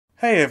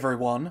Hey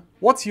everyone,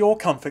 what's your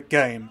comfort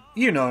game?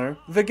 You know,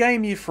 the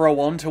game you throw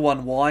on to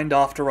unwind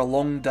after a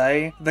long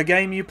day, the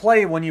game you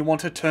play when you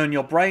want to turn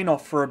your brain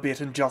off for a bit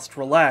and just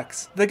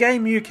relax, the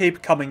game you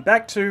keep coming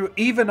back to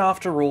even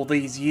after all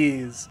these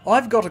years.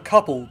 I've got a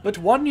couple, but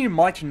one you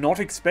might not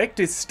expect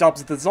is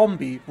Stubbs the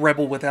Zombie,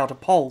 Rebel Without a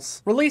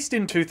Pulse. Released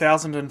in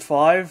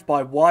 2005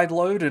 by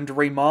Wideload and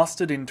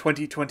remastered in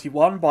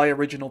 2021 by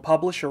original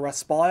publisher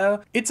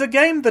Aspyr, it's a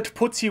game that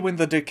puts you in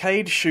the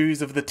decayed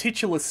shoes of the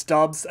titular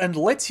Stubbs and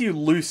lets you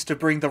loose to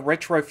bring the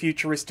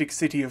retro-futuristic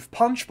city of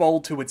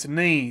Punchbowl to its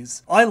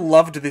knees. I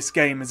loved this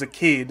game as a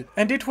kid,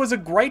 and it was a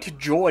great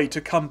joy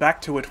to come back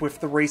to it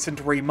with the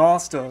recent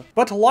remaster.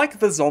 But like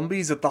the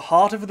zombies at the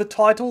heart of the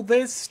title,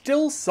 there's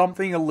still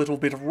something a little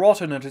bit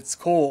rotten at its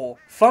core.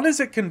 Fun as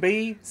it can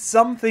be,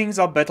 some things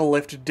are better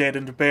left dead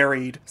and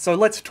buried, so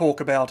let's talk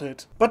about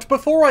it. But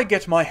before I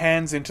get my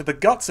hands into the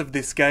guts of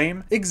this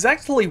game,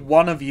 exactly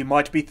one of you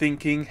might be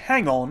thinking,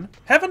 hang on,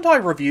 haven't I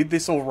reviewed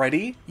this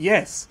already?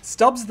 Yes,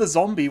 Stubbs the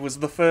Zombie was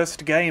the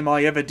first game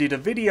I ever did a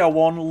video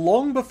on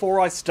long before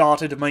I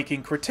started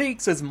making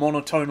critiques as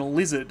Monotonal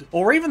Lizard,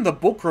 or even the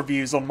book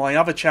reviews on my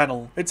other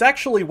channel. It's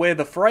actually where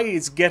the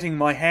phrase getting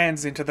my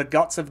hands into the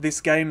guts of this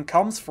game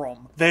comes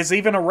from. There's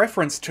even a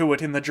reference to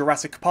it in the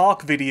Jurassic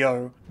Park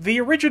video. The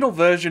original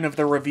version of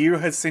the review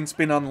has since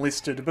been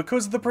unlisted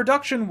because the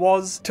production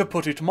was, to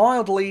put it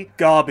mildly,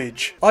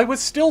 garbage. I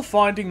was still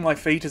finding my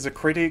feet as a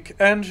critic,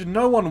 and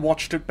no one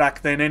watched it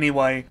back then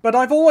anyway, but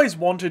I've always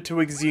wanted to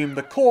exhume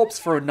the corpse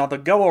for another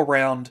go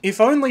around,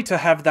 if only to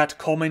have that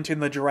comment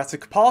in the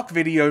Jurassic Park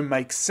video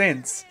make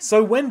sense.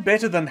 So when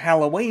better than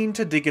Halloween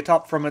to dig it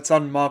up from its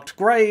unmarked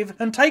grave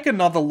and take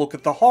another look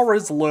at the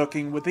horrors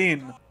lurking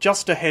within.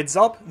 Just a heads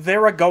up,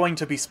 there are going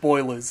to be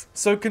spoilers,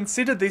 so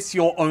consider this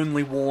your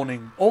only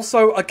warning.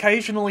 Also,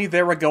 occasionally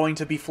there are going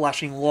to be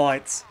flashing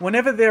lights.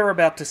 Whenever they're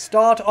about to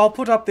start, I'll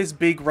put up this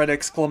big red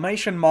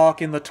exclamation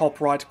mark in the top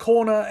right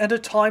corner and a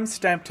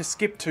timestamp to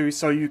skip to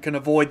so you can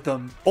avoid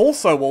them.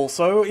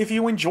 Also, if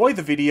you enjoy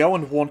the video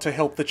and want to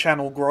help the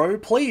channel grow,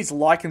 please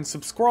like and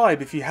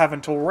subscribe if you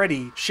haven't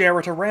already, share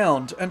it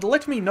around, and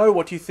let me know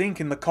what you think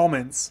in the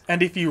comments.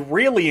 And if you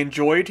really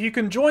enjoyed, you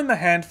can join the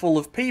handful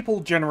of people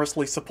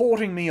generously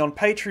supporting me on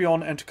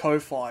Patreon and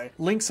Ko-Fi.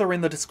 Links are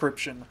in the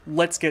description.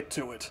 Let's get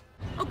to it.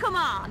 Oh, come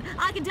on.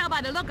 I can tell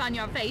by the look on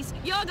your face.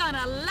 You're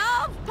gonna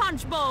love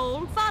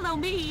Punchbowl. Follow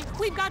me.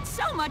 We've got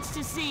so much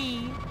to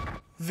see.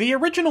 The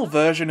original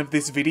version of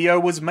this video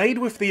was made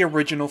with the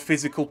original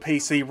physical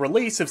PC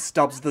release of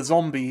Stubbs the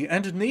Zombie,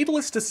 and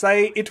needless to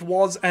say, it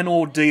was an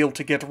ordeal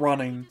to get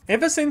running.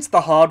 Ever since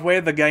the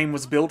hardware the game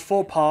was built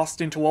for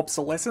passed into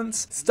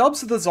obsolescence, Stubbs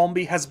the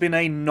Zombie has been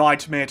a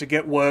nightmare to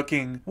get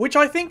working, which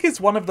I think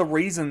is one of the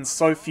reasons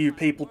so few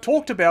people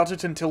talked about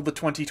it until the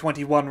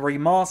 2021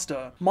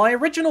 remaster. My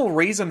original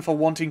reason for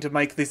wanting to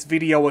make this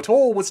video at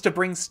all was to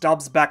bring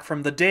Stubbs back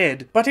from the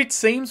dead, but it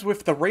seems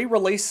with the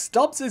re-release,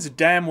 Stubbs is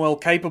damn well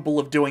capable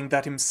of doing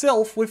that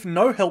himself with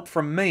no help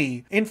from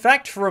me. In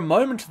fact, for a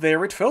moment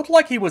there, it felt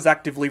like he was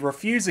actively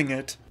refusing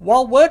it.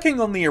 While working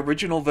on the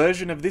original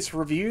version of this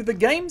review, the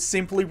game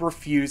simply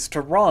refused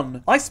to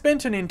run. I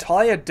spent an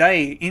entire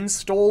day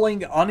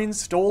installing,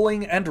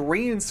 uninstalling, and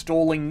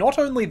reinstalling not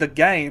only the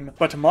game,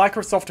 but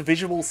Microsoft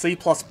Visual C++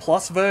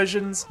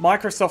 versions,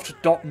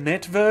 Microsoft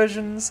 .NET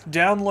versions,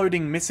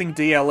 downloading missing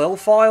DLL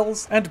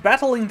files, and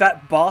battling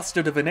that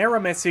bastard of an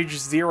error message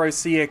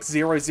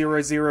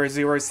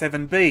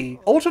 0CX00007B.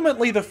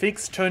 Ultimately, the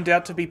fix turned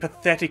out to be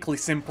pathetically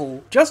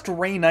simple. Just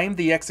rename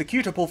the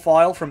executable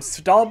file from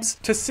Stubbs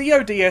to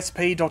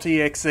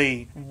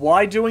codsp.exe.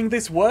 Why doing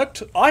this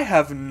worked? I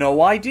have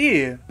no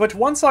idea. But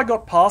once I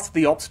got past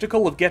the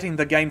obstacle of getting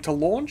the game to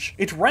launch,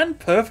 it ran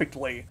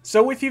perfectly.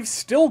 So if you've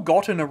still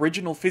got an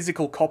original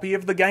physical copy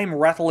of the game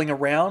rattling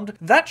around,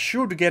 that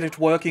should get it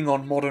working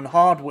on modern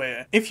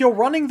hardware. If you're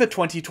running the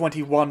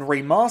 2021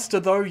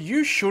 remaster though,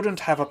 you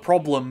shouldn't have a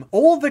problem.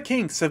 All the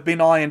kinks have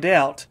been ironed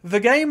out. The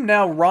game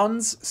now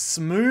runs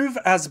smooth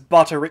as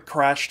butter. It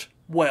crashed.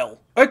 Well.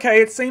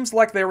 Okay, it seems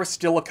like there are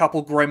still a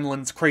couple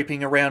gremlins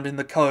creeping around in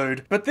the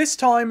code, but this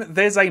time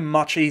there's a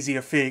much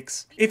easier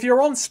fix. If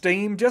you're on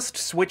Steam, just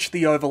switch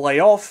the overlay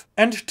off,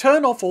 and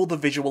turn off all the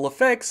visual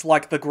effects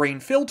like the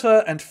green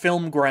filter and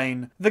film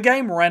grain. The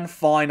game ran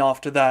fine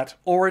after that,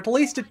 or at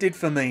least it did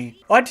for me.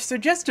 I'd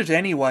suggest it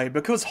anyway,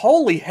 because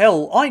holy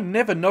hell, I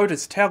never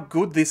noticed how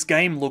good this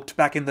game looked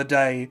back in the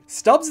day.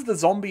 Stubbs the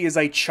Zombie is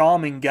a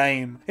charming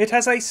game. It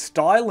has a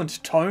style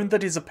and tone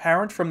that is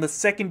apparent from the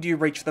second you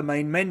reach the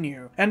main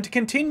menu, and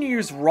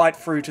continues right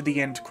through to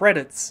the end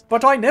credits.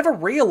 But I never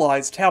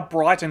realised how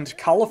bright and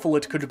colourful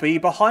it could be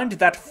behind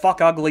that fuck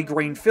ugly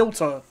green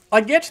filter. I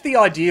get the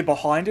idea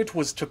behind it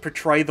was to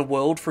portray the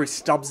world through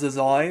Stubbs'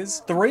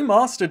 eyes. The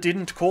remaster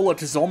didn't call it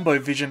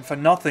Zombovision for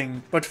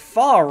nothing, but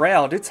far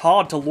out, it's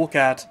hard to look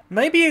at.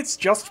 Maybe it's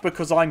just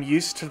because I'm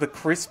used to the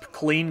crisp,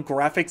 clean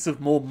graphics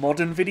of more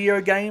modern video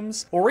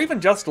games, or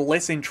even just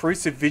less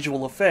intrusive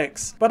visual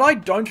effects, but I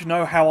don't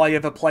know how I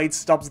ever played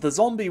Stubbs the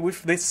Zombie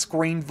with this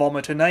screen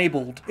vomit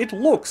enabled. It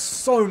looks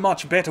so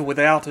much better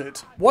without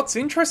it. What's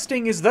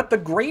interesting is that the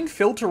green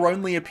filter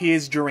only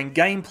appears during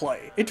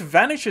gameplay. It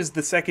vanishes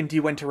the second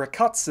you enter a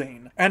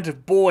cutscene,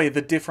 and boy,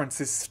 the difference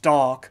is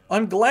stark.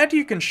 I'm glad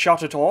you can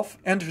shut it off,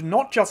 and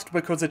not just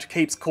because it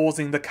keeps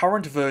causing the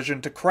current version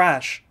to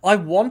crash. I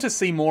want to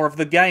see more of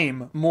the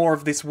game, more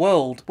of this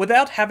world,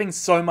 without having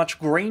so much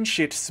green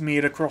shit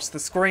smeared across the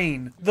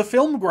screen. The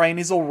film grain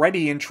is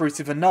already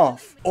intrusive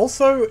enough.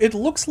 Also, it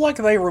looks like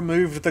they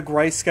removed the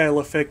grayscale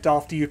effect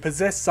after you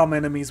possess some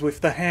enemies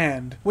with the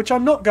hand, which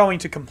I'm not going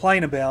to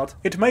complain about.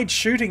 It made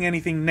shooting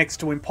anything next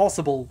to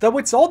impossible, though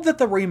it's odd that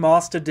the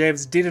remaster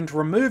devs didn't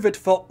remove it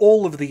for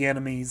all of the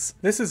enemies.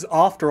 This is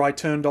after I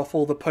turned off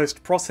all the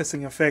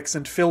post-processing effects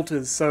and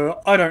filters, so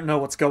I don't know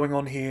what's going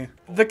on here.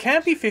 The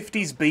campy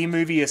 50s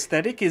B-movie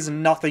aesthetic is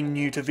nothing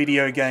new to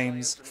video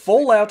games.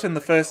 Fallout and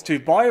the first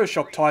two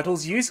BioShock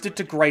titles used it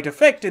to great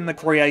effect in the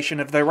creation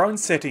of their own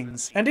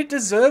settings, and it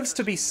deserves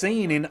to be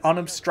seen in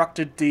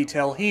unobstructed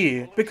detail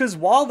here, because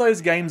while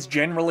those games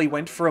generally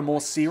went for a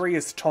more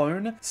serious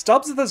tone,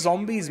 Stubbs the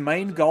Zombie's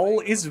main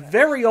goal is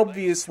very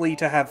obviously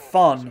to have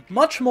fun,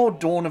 much more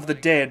Dawn of the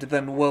Dead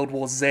than World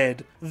War Z.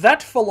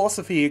 That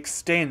philosophy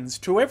extends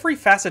to every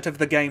facet of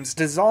the game's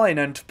design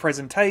and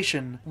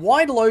presentation.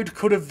 Wideload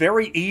could have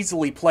very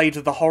easily played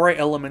the horror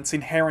elements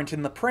inherent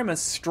in the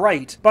premise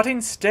straight, but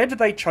instead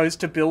they chose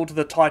to build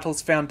the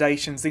title's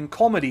foundations in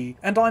comedy,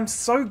 and I'm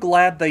so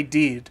glad they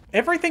did.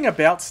 Everything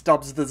about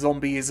Stubbs the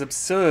Zombie is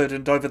absurd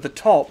and over the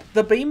top.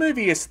 The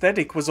B-movie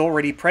aesthetic was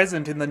already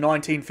present in the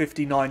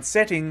 1959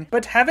 setting,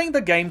 but having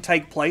the game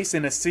take place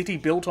in a city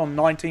built on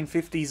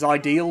 1950s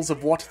ideals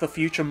of what the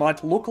future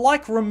might look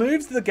like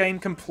removes the game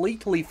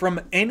completely from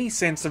any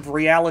sense of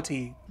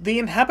reality. The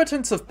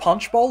inhabitants of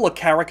Punchbowl are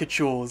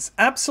caricatures,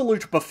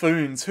 absolute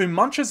buffoons who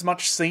munch as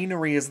much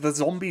scenery as the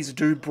zombies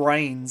do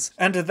brains,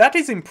 and that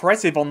is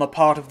impressive on the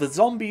part of the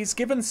zombies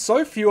given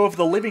so few of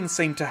the living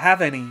seem to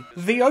have any.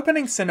 The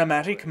opening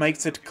cinematic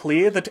makes it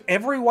clear that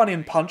everyone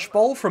in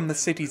Punchbowl, from the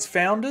city's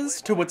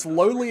founders to its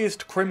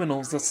lowliest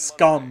criminals, are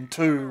scum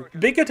too.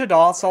 Bigoted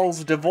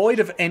arseholes devoid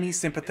of any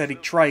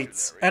sympathetic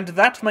traits, and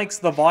that makes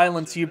the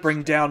violence you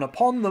bring down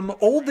upon them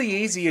all the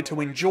easier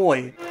to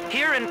enjoy.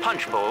 Here in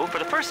Punchbowl, for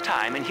the first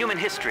time in human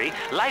history,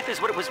 life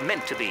is what it was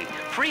meant to be,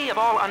 free of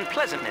all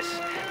unpleasantness.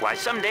 Why,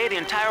 someday the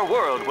entire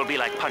world will be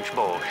like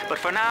Punchbowl, but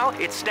for now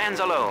it stands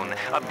alone,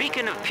 a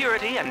beacon of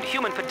purity and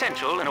human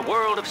potential in a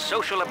world of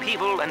social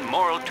upheaval and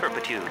moral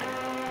turpitude.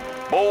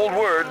 Bold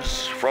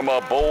words from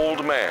a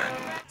bold man.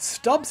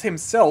 Stubbs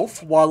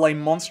himself, while a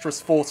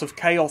monstrous force of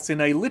chaos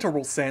in a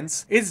literal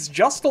sense, is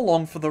just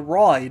along for the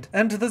ride,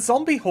 and the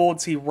zombie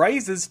hordes he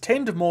raises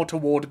tend more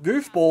toward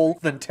goofball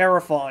than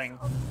terrifying.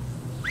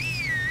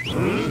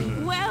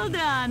 Well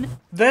done!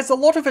 There's a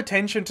lot of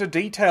attention to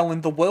detail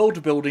in the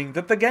world building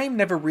that the game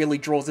never really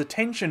draws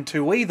attention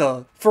to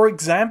either. For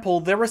example,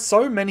 there are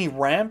so many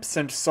ramps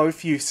and so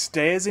few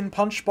stairs in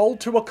Punchbowl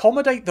to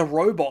accommodate the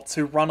robots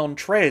who run on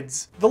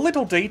treads. The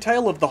little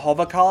detail of the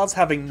hovercars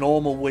having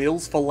normal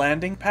wheels for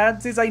landing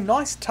pads is a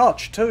nice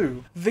touch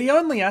too. The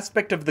only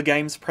aspect of the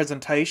game's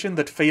presentation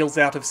that feels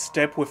out of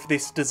step with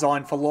this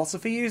design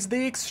philosophy is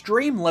the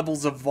extreme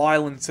levels of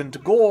violence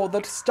and gore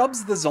that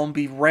Stubbs the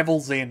Zombie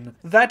revels in.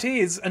 That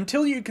is,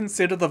 until you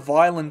consider the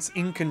violence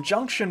in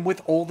conjunction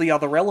with all the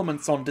other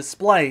elements on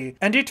display,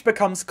 and it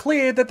becomes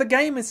clear that the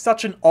game is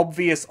such an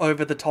obvious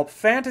over-the-top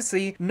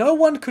fantasy, no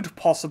one could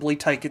possibly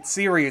take it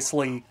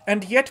seriously.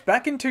 And yet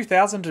back in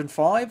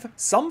 2005,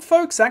 some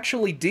folks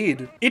actually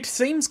did. It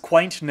seems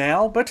quaint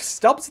now, but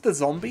Stubbs the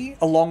Zombie,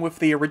 along with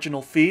the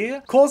original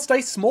Fear, caused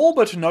a small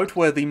but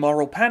noteworthy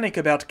moral panic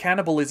about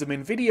cannibalism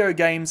in video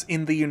games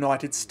in the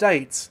United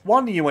States.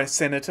 One US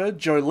Senator,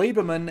 Joe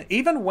Lieberman,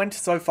 even went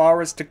so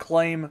far as to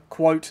claim,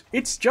 quote,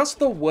 "It's just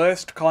the worst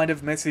kind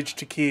of message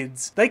to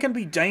kids. They can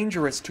be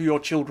dangerous to your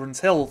children's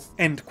health,"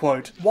 end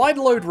quote.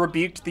 Wideload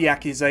rebuked the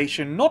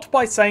accusation not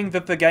by saying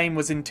that the game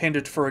was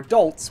intended for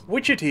adults,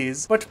 which it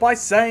is, but by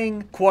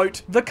saying,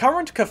 quote, "The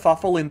current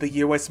kerfuffle in the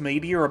US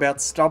media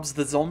about Stubbs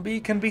the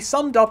Zombie can be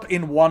summed up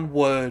in one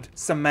word: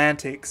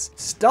 semantics.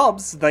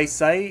 Stubbs, they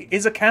say,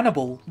 is a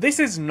cannibal. This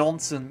is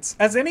nonsense,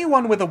 as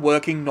anyone with a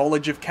working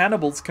knowledge of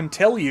cannibals can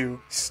tell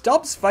you.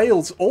 Stubbs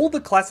fails all the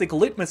classic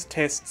litmus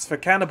tests for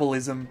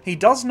cannibalism. He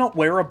does not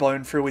wear a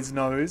bone through his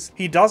nose.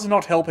 He does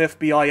not help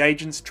FBI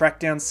agents track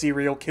down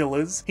serial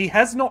killers. He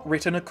has not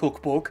written a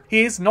cookbook.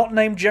 He is not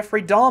named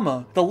Jeffrey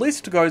Dahmer. The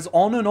list goes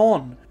on and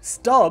on.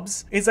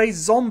 Stubbs is a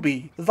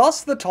zombie,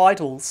 thus the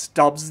title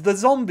Stubbs the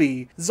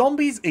Zombie.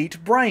 Zombies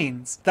eat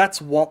brains. That's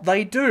what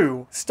they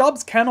do.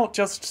 Stubbs cannot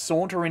just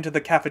saunter into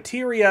the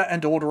cafeteria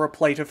and order a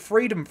plate of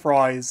freedom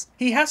fries.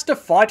 He has to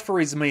fight for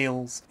his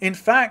meals. In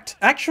fact,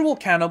 actual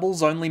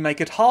cannibals only make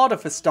it harder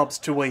for Stubbs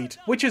to eat,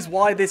 which is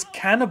why this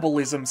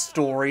cannibalism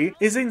story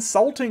is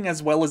insulting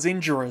as well as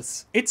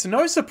injurious. It's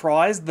no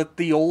surprise that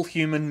the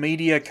all-human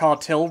media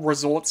cartel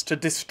resorts to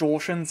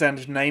distortions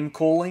and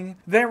name-calling.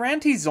 Their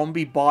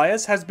anti-zombie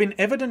bias has been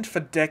evident for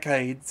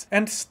decades,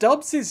 and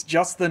Stubbs is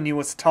just the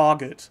newest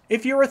target.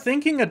 If you're a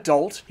thinking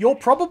adult, you're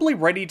probably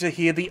ready to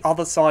hear the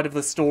other side of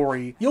the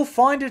story. You'll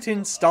find it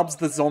in Stubbs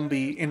the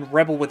Zombie in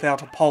Rebel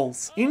Without a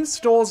Pulse, in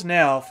stores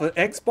now for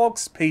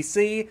Xbox,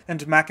 PC,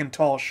 and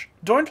Macintosh.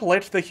 Don't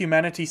let the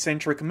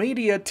humanity-centric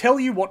media tell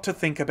you what to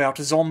think about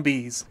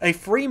zombies. A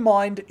free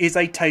mind is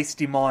a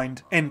tasty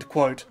mind. End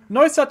quote.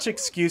 No such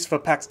excuse for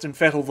Paxton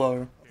Fettel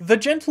though. The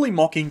gently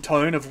mocking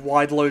tone of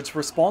Wideload's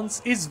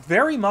response is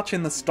very much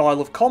in the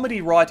style of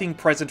comedy writing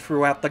present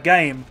throughout the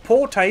game,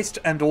 poor taste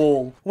and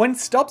all. When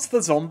Stubbs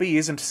the Zombie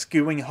isn't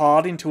skewing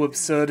hard into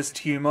absurdist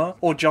humour,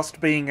 or just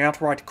being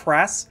outright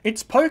crass,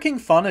 it's poking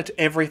fun at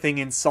everything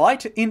in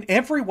sight in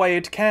every way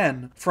it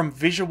can, from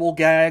visual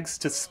gags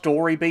to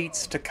story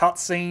beats to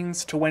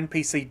cutscenes to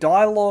NPC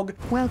dialogue.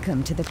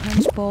 Welcome to the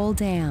Punchbowl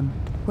Dam,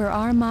 where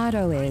our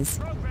motto is,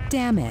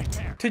 damn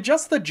it. To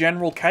just the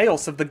general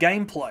chaos of the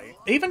gameplay.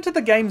 Even to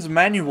the game's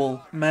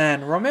manual.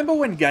 Man, remember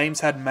when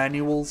games had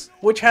manuals?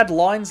 Which had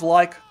lines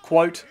like,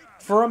 quote,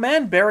 "For a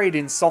man buried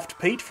in soft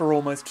peat for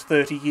almost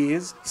 30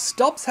 years,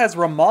 Stubbs has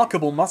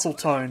remarkable muscle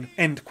tone,"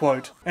 end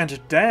quote. And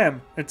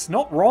damn, it's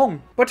not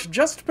wrong. But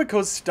just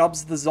because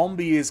Stubbs the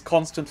Zombie is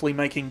constantly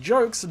making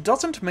jokes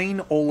doesn't mean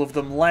all of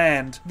them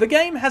land. The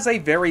game has a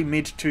very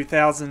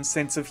mid-2000s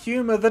sense of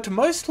humour that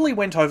mostly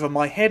went over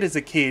my head as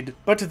a kid,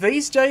 but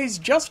these days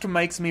just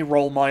makes me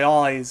roll my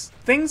eyes.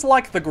 Things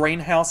like the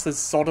greenhouse's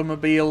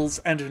sodomobiles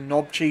and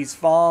Knob Cheese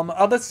Farm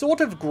are the sort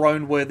of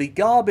groan-worthy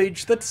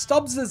garbage that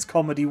Stubbs's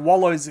comedy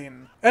wallows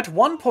in. At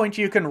one point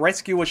you can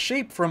rescue a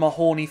sheep from a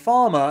horny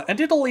farmer, and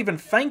it'll even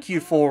thank you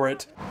for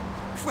it.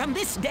 From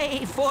this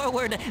day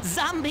forward,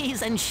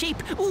 zombies and sheep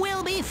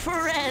will be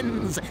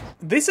friends.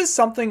 This is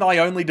something I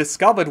only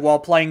discovered while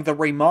playing the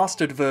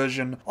remastered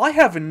version. I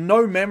have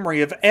no memory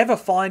of ever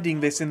finding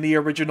this in the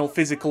original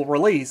physical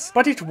release,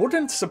 but it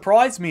wouldn't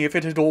surprise me if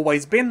it had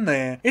always been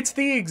there. It's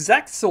the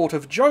exact sort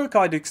of joke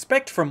I'd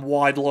expect from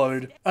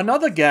Wideload.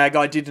 Another gag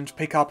I didn't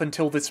pick up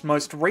until this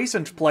most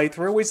recent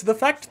playthrough is the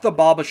fact the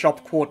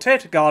barbershop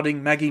quartet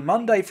guarding Maggie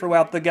Monday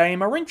throughout the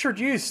game are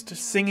introduced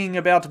singing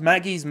about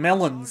Maggie's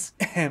melons.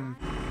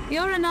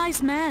 You're a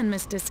nice man,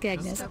 Mr.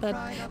 Skegness, but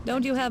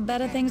don't you have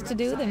better things to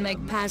do than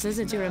make passes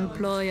at your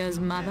employer's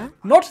mother?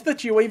 Not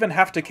that you even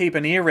have to keep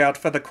an ear out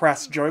for the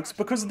crass jokes,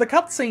 because the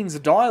cutscene's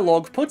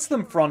dialogue puts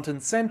them front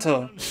and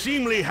centre.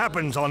 Seemingly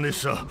happens on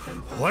this,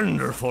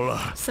 wonderful,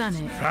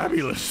 Sonny.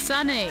 fabulous,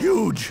 Sonny.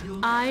 huge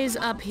Eyes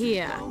up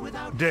here.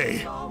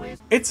 day.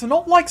 It's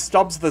not like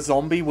Stubbs the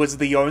Zombie was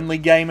the only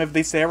game of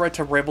this era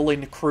to revel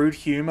in crude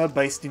humour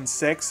based in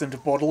sex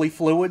and bodily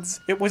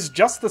fluids. It was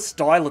just the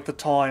style at the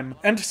time,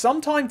 and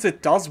sometimes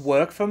it does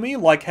work for me,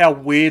 like how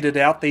weirded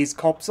out these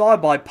cops are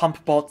by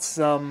Pumpbot's,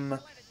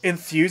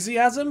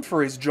 enthusiasm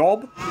for his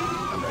job.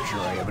 I'm not sure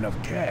I have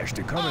enough cash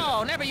to cover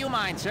Oh, never you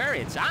mind, sir.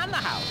 It's on the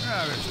house.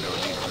 There's no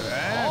need for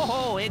that.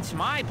 Oh, it's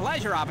my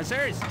pleasure,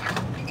 officers.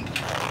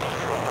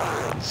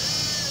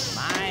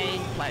 My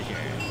pleasure.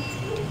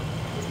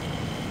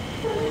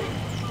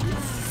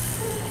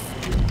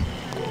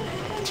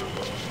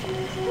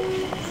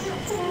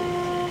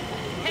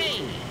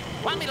 Hey,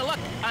 want me to look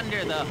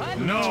under the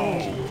hood?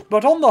 No.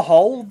 But on the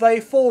whole, they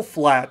fall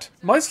flat,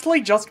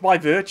 mostly just by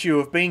virtue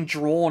of being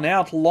drawn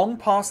out long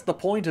past the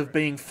point of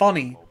being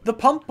funny. The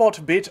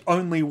Pumpbot bit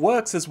only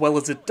works as well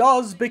as it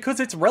does because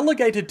it's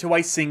relegated to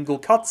a single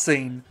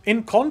cutscene.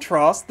 In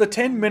contrast, the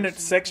 10-minute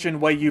section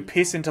where you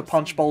piss into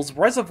Punchbowl's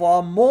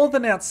reservoir more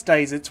than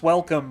outstays its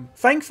welcome.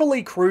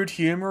 Thankfully, crude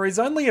humour is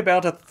only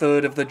about a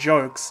third of the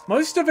jokes.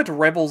 Most of it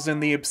revels in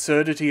the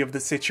absurdity of the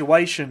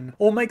situation,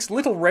 or makes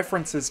little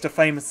references to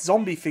famous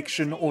zombie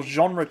fiction or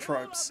genre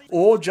tropes,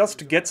 or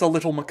just gets a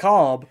little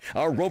macabre.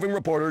 Our roving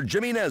reporter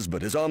Jimmy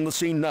Nesbitt is on the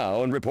scene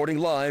now and reporting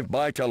live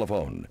by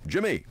telephone.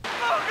 Jimmy.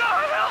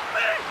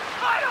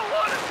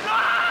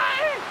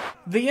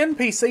 The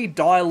NPC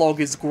dialogue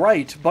is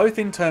great, both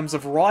in terms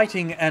of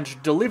writing and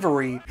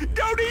delivery.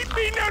 Don't eat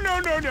me! No, no,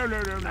 no, no,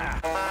 no, no, no.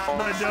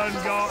 They done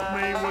got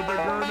me with a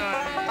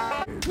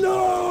grenade.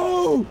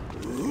 No!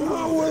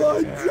 How will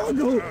I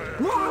juggle?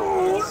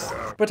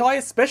 But I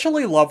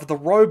especially love the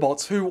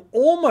robots who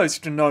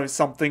almost know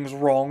something's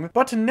wrong,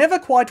 but never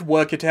quite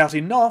work it out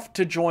enough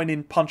to join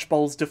in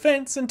Punchbowl's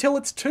defense until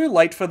it's too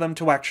late for them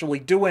to actually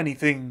do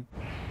anything.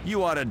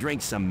 You ought to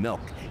drink some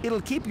milk.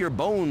 It'll keep your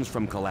bones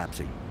from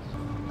collapsing.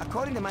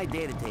 According to my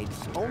data tapes,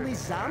 only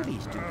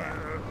zombies do that.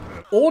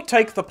 Or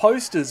take the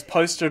posters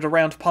posted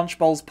around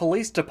Punchbowl's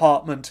police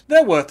department.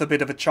 They're worth a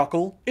bit of a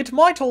chuckle. It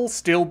might all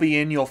still be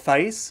in your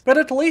face, but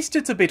at least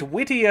it's a bit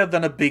wittier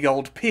than a big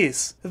old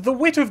piss. The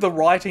wit of the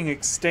writing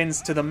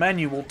extends to the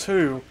manual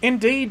too.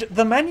 Indeed,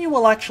 the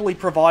manual actually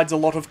provides a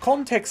lot of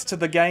context to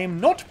the game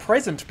not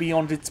present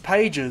beyond its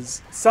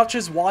pages, such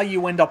as why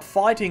you end up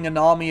fighting an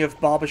army of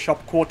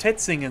barbershop quartet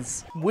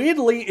singers.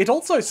 Weirdly, it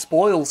also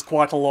spoils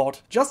quite a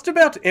lot. Just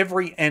about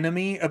every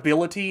enemy,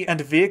 ability,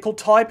 and vehicle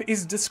type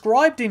is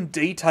described in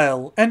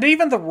detail, and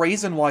even the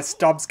reason why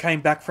Stubbs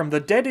came back from the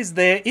dead is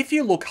there if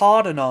you look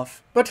hard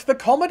enough. But the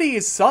comedy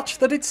is such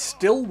that it's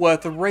still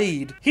worth a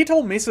read. Hit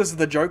or miss as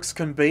the jokes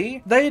can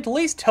be, they at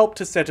least help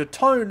to set a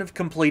tone of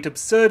complete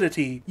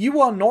absurdity.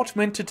 You are not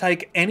meant to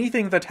take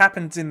anything that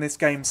happens in this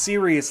game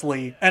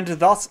seriously, and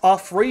thus are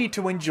free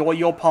to enjoy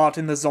your part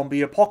in the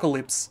zombie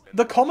apocalypse.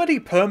 The comedy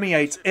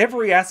permeates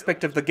every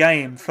aspect of the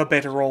game, for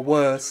better or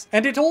worse,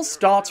 and it all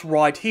starts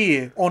right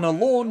here, on a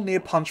lawn near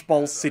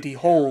Punchbowl City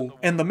Hall,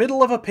 in the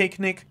middle of a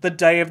picnic, the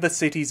day of the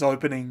city's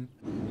opening.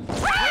 Oh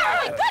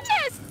my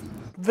goodness!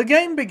 The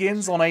game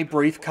begins on a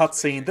brief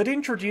cutscene that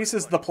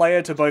introduces the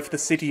player to both the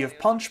city of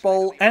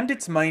Punchbowl and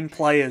its main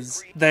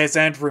players. There's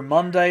Andrew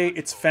Monday,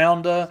 its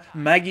founder,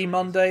 Maggie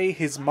Monday,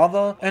 his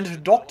mother,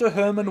 and Dr.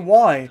 Herman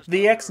Y,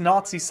 the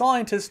ex-Nazi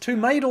scientist who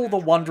made all the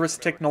wondrous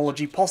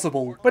technology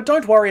possible. But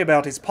don't worry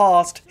about his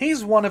past,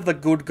 he's one of the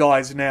good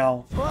guys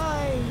now.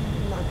 Why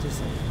not to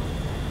say?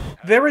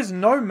 There is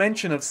no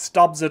mention of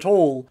Stubbs at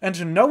all,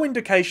 and no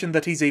indication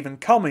that he's even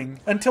coming,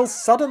 until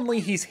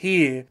suddenly he's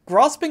here,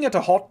 grasping at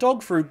a hot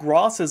dog through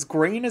grass as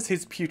green as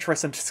his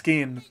putrescent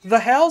skin. The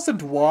hows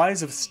and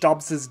whys of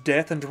Stubbs'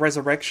 death and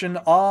resurrection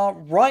are,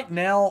 right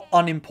now,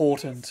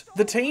 unimportant.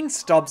 The teen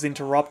Stubbs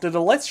interrupted are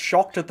less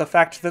shocked at the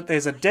fact that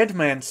there's a dead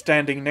man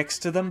standing next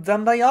to them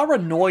than they are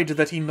annoyed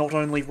that he not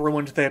only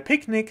ruined their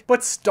picnic,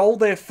 but stole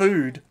their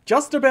food.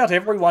 Just about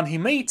everyone he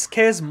meets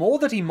cares more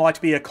that he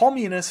might be a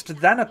communist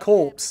than a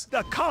corpse.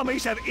 The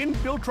commies have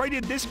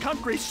infiltrated this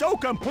country so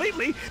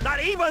completely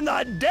that even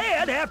the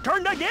dead have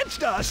turned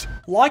against us!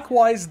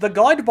 Likewise, the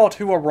guidebot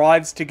who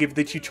arrives to give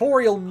the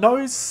tutorial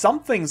knows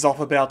something's off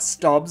about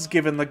Stubbs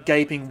given the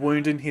gaping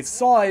wound in his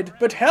side,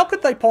 but how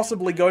could they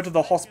possibly go to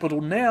the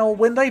hospital now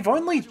when they've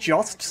only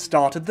just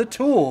started the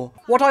tour?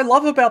 What I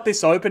love about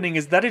this opening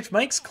is that it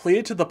makes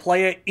clear to the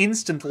player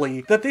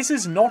instantly that this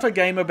is not a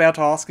game about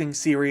asking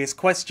serious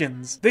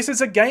questions. This is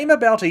a game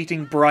about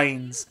eating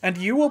brains, and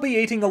you will be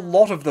eating a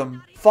lot of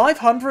them.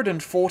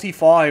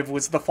 545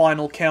 was the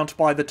final count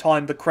by the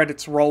time the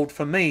credits rolled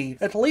for me,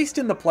 at least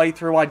in the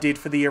playthrough I did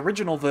for the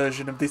original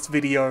version of this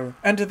video.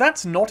 And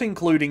that's not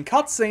including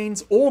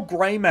cutscenes or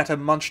grey matter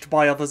munched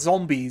by other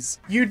zombies.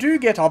 You do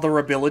get other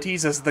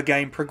abilities as the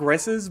game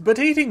progresses, but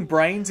eating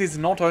brains is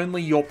not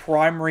only your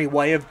primary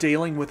way of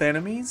dealing with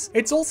enemies,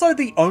 it's also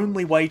the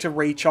only way to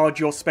recharge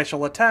your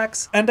special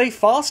attacks, and a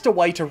faster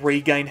way to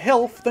regain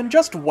health than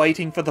just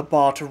waiting for the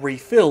bar to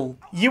refill.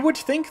 You would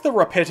think the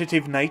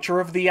repetitive nature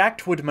of the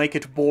act would make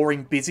it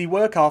boring busy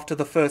work after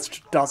the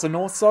first dozen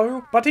or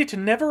so, but it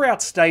never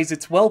outstays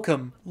its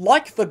welcome.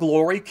 Like the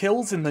glory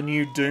kills in the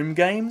new Doom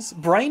games,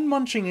 brain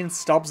munching in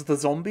Stubbs the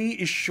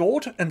Zombie is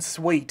short and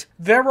sweet.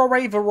 There are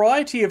a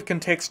variety of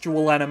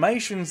contextual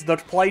animations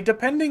that play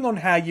depending on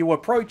how you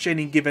approach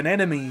any given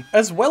enemy,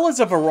 as well as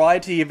a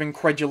variety of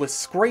incredulous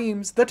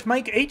screams that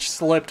make each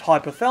slurped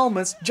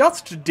hypothalamus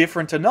just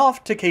different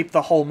enough to keep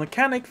the whole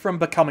mechanic from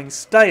becoming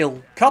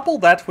stale. Couple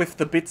that with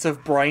the bits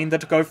of brain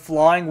that go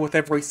flying with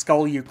every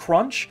skull you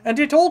crunch, and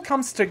it all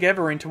comes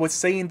together into a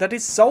scene that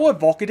is so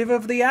evocative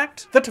of the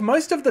act that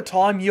most of the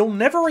time you'll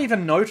never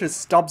even notice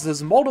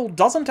Stubbs' model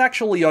doesn't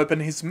actually open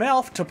his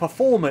mouth to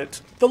perform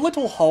it. The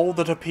little hole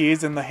that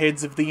appears in the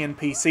heads of the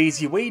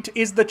NPCs you eat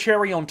is the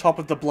cherry on top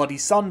of the bloody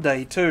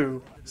sundae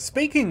too.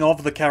 Speaking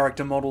of the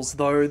character models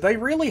though, they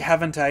really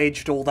haven't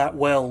aged all that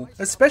well,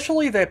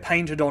 especially their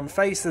painted on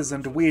faces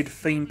and weird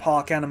theme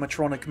park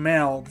animatronic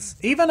mouths,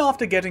 even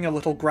after getting a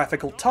little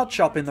graphical touch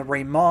up in the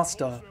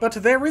remaster. But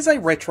there is a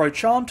retro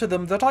charm to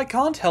them that I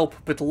can't help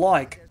but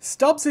like.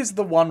 Stubbs is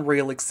the one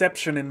real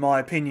exception in my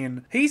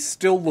opinion. He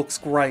still looks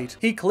great.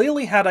 He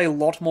clearly had a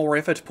lot more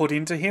effort put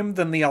into him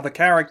than the other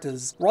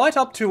characters, right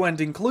up to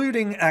and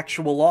including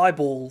actual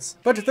eyeballs.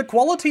 But the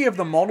quality of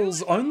the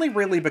models only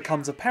really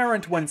becomes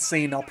apparent when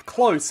seen up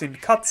close in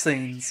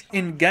cutscenes.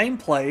 In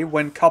gameplay,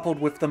 when coupled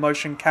with the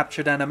motion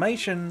captured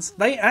animations,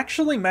 they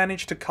actually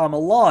manage to come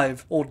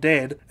alive, or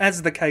dead,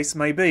 as the case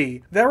may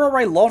be. There are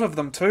a lot of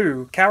them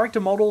too, character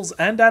models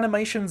and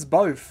animations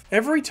both.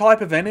 Every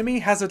type of enemy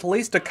has at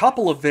least a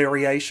couple of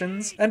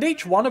variations, and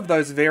each one of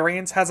those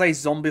variants has a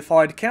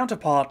zombified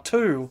counterpart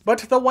too. But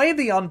the way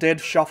the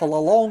undead shuffle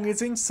along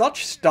is in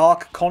such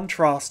stark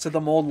contrast to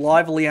the more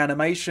lively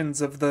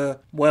animations of the,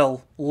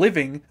 well,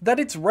 living, that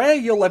it's rare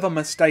you'll ever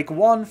mistake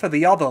one for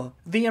the other.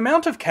 The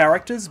amount of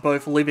characters,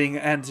 both living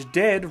and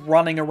dead,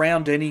 running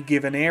around any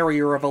given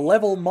area of a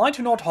level might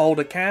not hold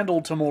a candle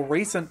to more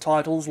recent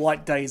titles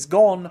like Days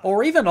Gone,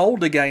 or even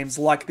older games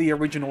like the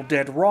original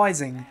Dead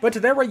Rising, but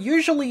there are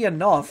usually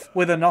enough,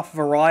 with enough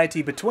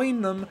variety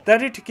between them, them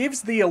that it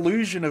gives the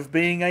illusion of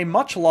being a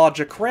much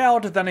larger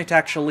crowd than it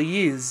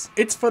actually is.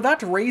 It's for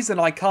that reason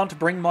I can't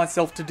bring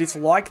myself to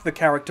dislike the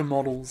character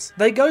models.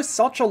 They go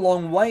such a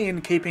long way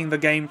in keeping the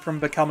game from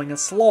becoming a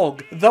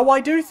slog, though I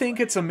do think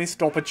it's a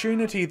missed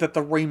opportunity that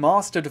the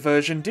remastered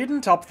version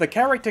didn't up the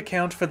character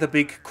count for the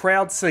big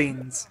crowd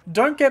scenes.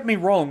 Don't get me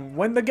wrong,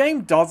 when the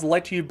game does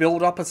let you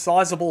build up a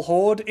sizable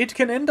horde, it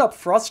can end up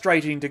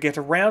frustrating to get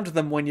around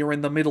them when you're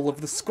in the middle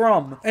of the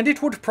scrum, and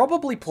it would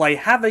probably play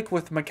havoc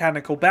with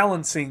mechanical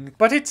balancing,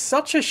 but it's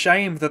such a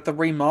shame that the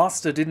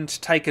remaster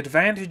didn't take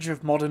advantage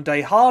of modern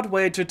day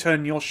hardware to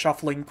turn your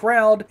shuffling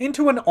crowd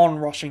into an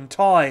onrushing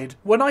tide.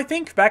 When I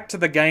think back to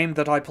the game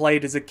that I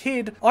played as a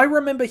kid, I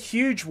remember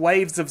huge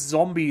waves of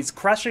zombies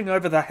crashing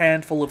over the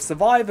handful of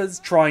survivors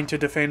trying to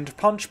defend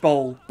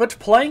Punchbowl. But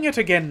playing it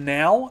again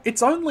now,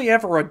 it's only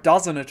ever a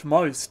dozen at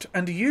most,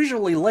 and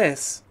usually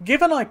less.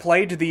 Given I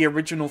played the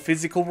original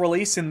physical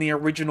release in the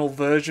original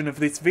version of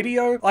this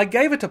video, I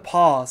gave it a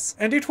pass,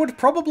 and it would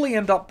probably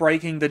end up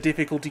breaking the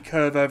difficulty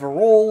curve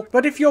overall,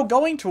 but if you're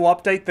going to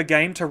update the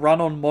game to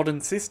run on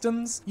modern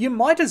systems, you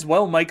might as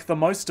well make the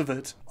most of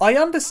it. I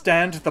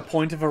understand the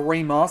point of a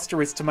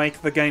remaster is to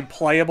make the game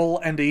playable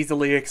and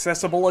easily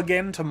accessible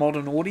again to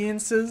modern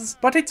audiences,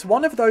 but it's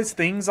one of those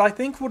things I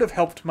think would have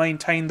helped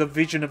maintain the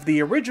vision of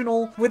the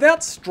original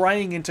without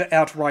straying into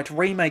outright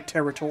remake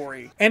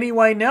territory.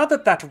 Anyway, now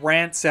that that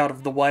rant's out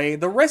of the way,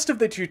 the rest of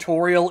the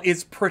tutorial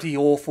is pretty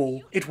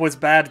awful. It was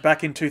bad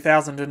back in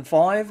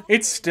 2005,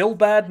 it's still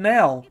bad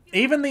now.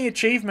 Even the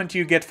achievement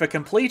you get for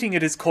completing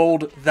it is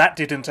called "That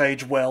Didn't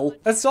Age Well."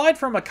 Aside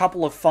from a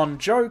couple of fun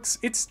jokes,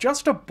 it's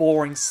just a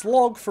boring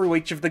slog through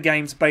each of the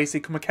game's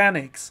basic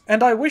mechanics,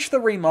 and I wish the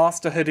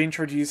remaster had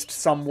introduced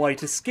some way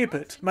to skip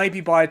it,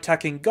 maybe by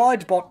attacking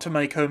Guidebot to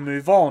make her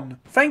move on.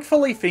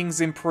 Thankfully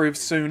things improve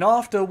soon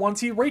after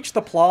once you reach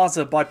the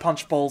plaza by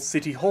Punchbowl's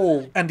City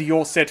Hall, and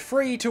you're set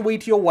free to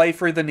eat your way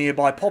through the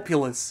nearby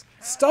populace.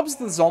 Stubbs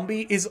the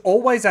Zombie is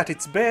always at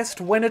its best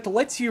when it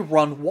lets you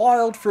run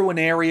wild through an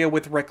area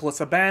with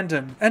reckless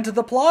abandon, and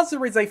the plaza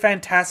is a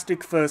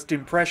fantastic first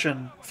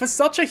impression. For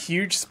such a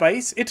huge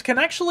space, it can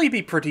actually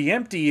be pretty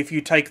empty if you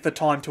take the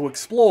time to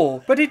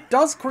explore, but it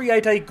does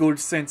create a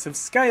good sense of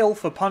scale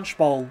for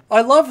Punchbowl.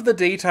 I love the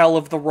detail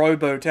of the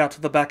rowboat out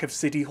the back of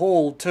City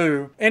Hall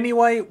too.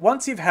 Anyway,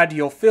 once you've had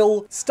your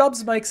fill,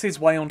 Stubbs makes his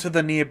way onto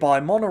the nearby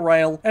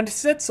monorail and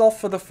sets off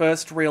for the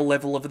first real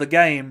level of the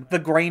game, the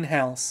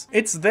greenhouse.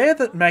 It's there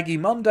that Maggie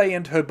Monday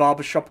and her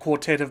barbershop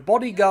quartet of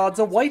bodyguards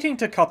are waiting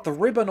to cut the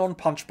ribbon on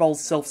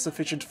Punchbowl's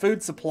self-sufficient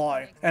food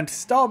supply, and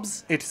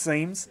Stubbs, it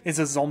seems, is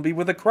a zombie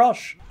with a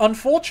crush.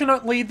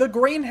 Unfortunately, the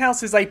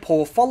greenhouse is a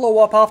poor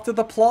follow-up after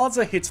the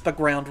plaza hits the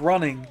ground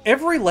running.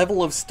 Every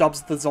level of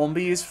Stubbs the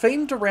Zombie is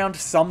themed around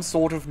some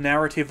sort of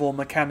narrative or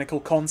mechanical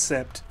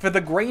concept. For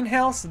the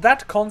greenhouse,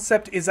 that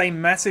concept is a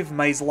massive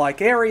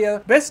maze-like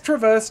area, best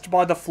traversed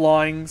by the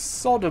flying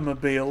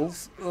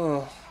sodomobiles.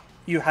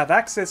 You have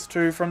access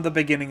to from the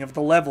beginning of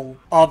the level.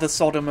 Are the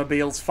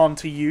sodomobiles fun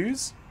to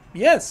use?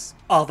 Yes.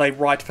 Are they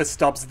right for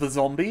Stubbs the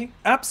Zombie?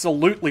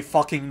 Absolutely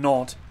fucking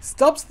not.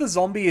 Stubbs the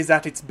Zombie is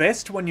at its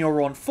best when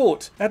you're on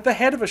foot, at the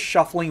head of a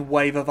shuffling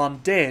wave of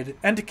undead,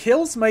 and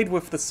kills made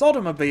with the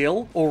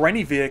sodomobile, or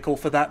any vehicle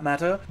for that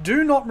matter,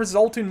 do not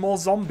result in more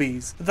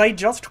zombies. They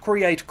just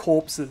create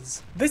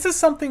corpses. This is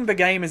something the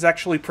game is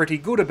actually pretty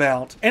good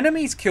about.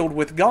 Enemies killed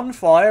with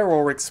gunfire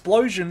or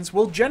explosions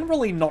will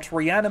generally not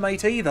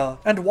reanimate either,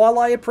 and while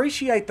I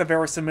appreciate the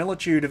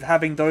verisimilitude of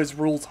having those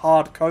rules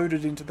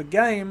hard-coded into the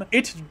game,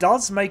 it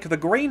does make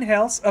the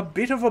greenhouse a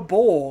bit of a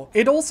bore.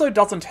 It also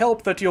doesn't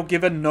help that you're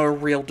given no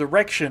real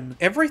direction.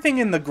 Everything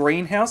in the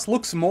greenhouse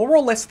looks more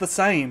or less the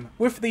same,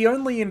 with the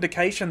only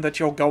indication that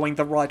you're going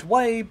the right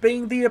way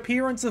being the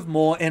appearance of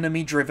more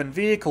enemy-driven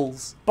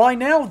vehicles. By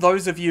now,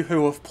 those of you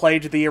who have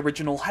played the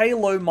original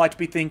Halo might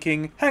be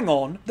thinking, hang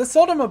on, the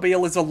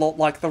sodomobile is a lot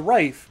like the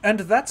Wraith, and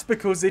that's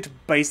because it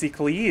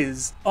basically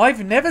is.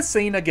 I've never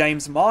seen a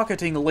game's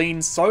marketing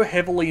lean so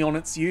heavily on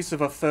its use of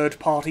a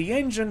third-party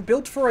engine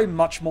built for a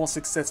much more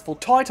successful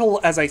title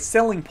as a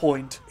selling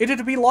point.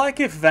 It'd be like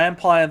if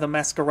Vampire the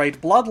Masquerade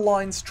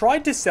Bloodlines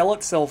tried to sell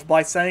itself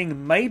by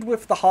saying made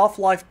with the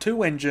Half-Life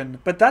 2 engine,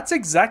 but that's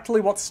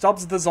exactly what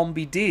Stubbs the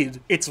Zombie did.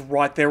 It's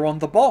right there on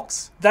the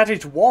box. That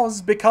it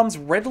was becomes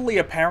readily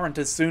apparent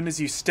as soon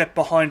as you step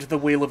behind the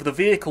wheel of the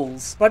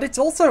vehicles, but it's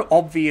also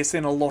obvious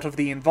in a lot of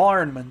the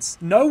environments,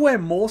 nowhere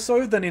more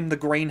so than in the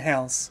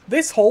greenhouse.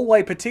 This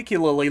hallway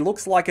particularly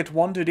looks like it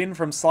wandered in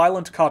from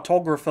Silent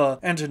Cartographer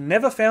and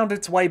never found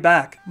its way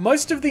back.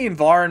 Most of the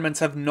environments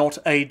have not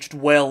aged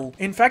well.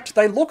 In fact,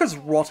 they look as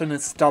rotten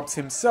as Stubbs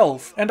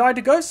himself, and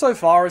I'd go so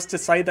far as to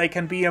say they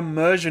can be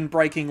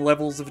immersion-breaking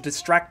levels of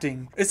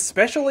distracting,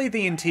 especially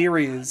the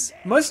interiors.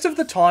 Most of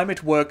the time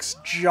it works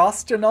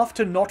just enough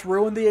to not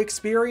ruin the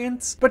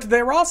experience, but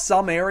there are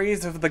some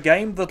areas of the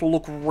game that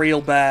look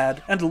real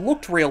bad, and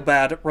looked real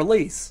bad at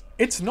release.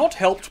 It's not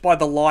helped by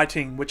the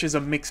lighting, which is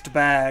a mixed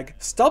bag.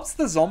 Stubbs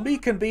the Zombie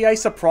can be a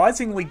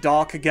surprisingly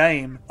dark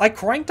game. I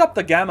cranked up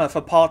the gamma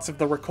for parts of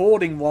the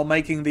recording while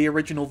making the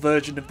original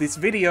version of this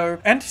video,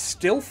 and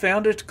still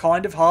found it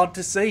kind of hard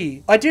to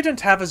see. I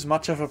didn't have as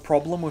much of a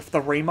problem with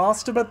the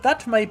remaster, but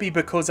that may be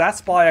because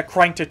Aspyr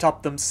cranked it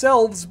up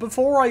themselves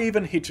before I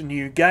even hit a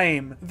new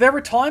game. There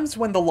are times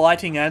when the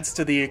lighting adds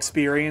to the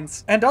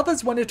experience, and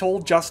others when it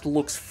all just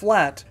looks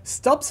flat.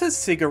 Stubbs'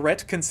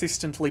 cigarette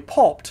consistently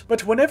popped,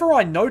 but whenever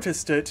I noticed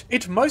it,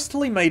 it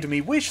mostly made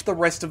me wish the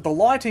rest of the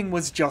lighting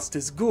was just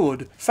as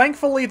good.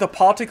 Thankfully, the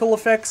particle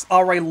effects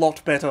are a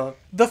lot better.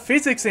 The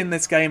physics in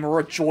this game are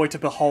a joy to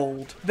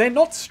behold. They're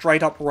not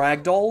straight up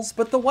ragdolls,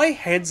 but the way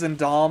heads and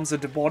arms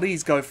and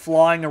bodies go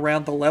flying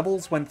around the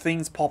levels when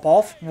things pop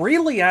off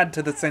really add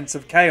to the sense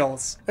of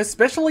chaos,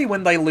 especially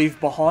when they leave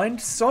behind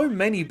so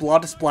many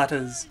blood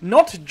splatters.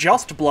 Not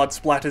just blood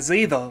splatters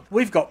either.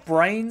 We've got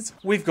brains,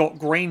 we've got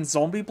green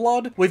zombie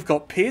blood, we've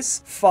got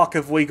piss. Fuck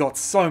have we got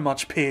so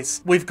much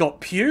piss. We've got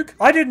puke.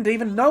 I didn't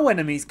even know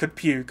enemies could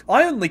puke.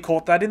 I only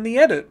caught that in the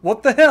edit.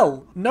 What the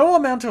hell? No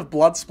amount of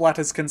blood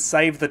splatters can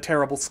save the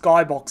terrible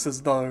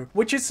skyboxes though,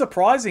 which is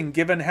surprising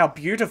given how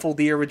beautiful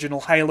the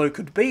original Halo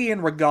could be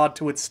in regard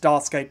to its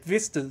starscape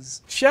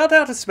vistas. Shout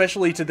out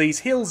especially to these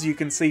hills you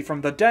can see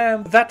from the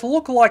dam that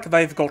look like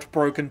they've got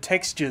broken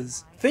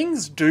textures.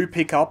 Things do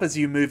pick up as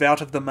you move out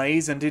of the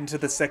maze and into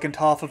the second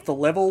half of the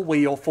level where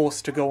you're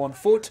forced to go on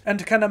foot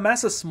and can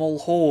amass a small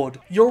horde.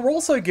 You're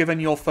also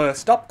given your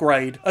first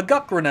upgrade, a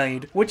gut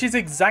grenade, which is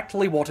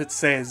exactly what it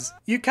says.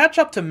 You catch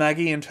up to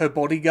Maggie and her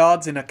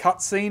bodyguards in a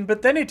cutscene,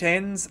 but then it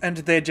ends and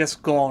they're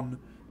just gone.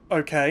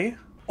 Okay.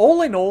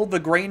 All in all, the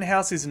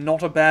greenhouse is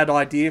not a bad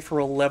idea for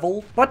a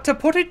level, but to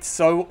put it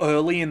so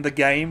early in the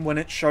game when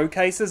it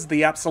showcases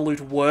the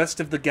absolute worst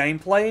of the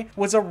gameplay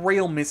was a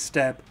real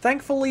misstep.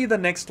 Thankfully, the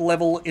next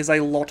level is a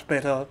lot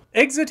better.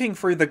 Exiting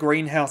through the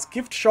greenhouse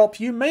gift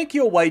shop, you make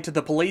your way to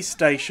the police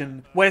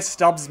station, where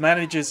Stubbs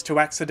manages to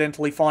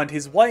accidentally find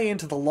his way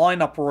into the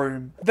lineup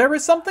room. There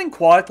is something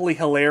quietly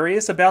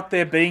hilarious about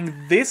there being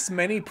this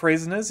many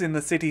prisoners in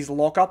the city's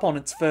lockup on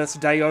its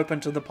first day open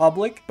to the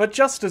public, but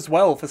just as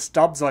well for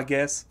Stubbs, I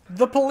guess.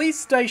 The police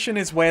station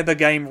is where the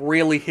game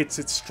really hits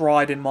its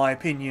stride in my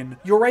opinion.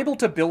 You're able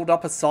to build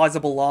up a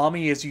sizable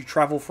army as you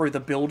travel through the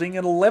building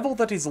at a level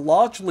that is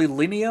largely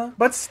linear,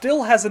 but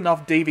still has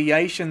enough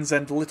deviations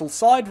and little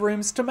side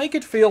rooms to make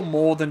it feel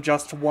more than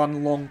just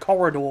one long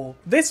corridor.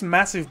 This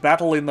massive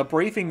battle in the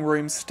briefing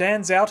room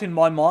stands out in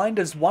my mind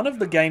as one of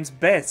the game's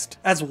best,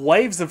 as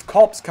waves of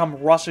cops come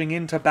rushing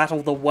in to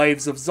battle the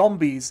waves of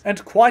zombies,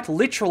 and quite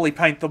literally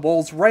paint the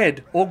walls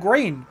red, or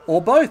green,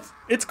 or both.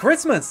 It's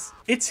Christmas!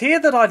 It's here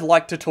that I'd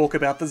like to talk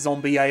about the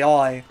zombie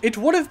AI. It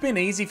would have been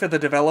easy for the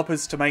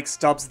developers to make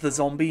Stubbs the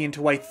Zombie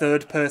into a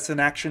third-person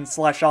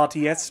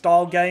action/RTS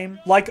style game,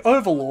 like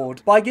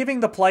Overlord, by giving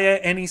the player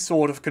any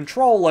sort of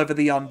control over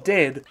the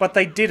undead, but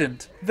they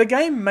didn't. The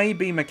game may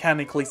be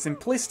mechanically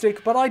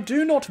simplistic, but I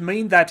do not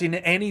mean that in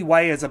any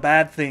way as a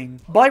bad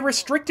thing. By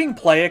restricting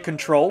player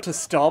control to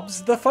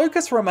Stubbs, the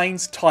focus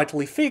remains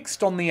tightly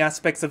fixed on the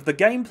aspects of the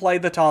gameplay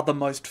that are the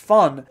most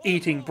fun: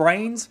 eating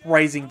brains,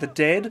 raising the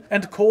dead,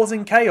 and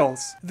causing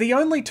chaos. The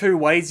only two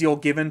ways you're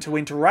given to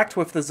interact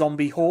with the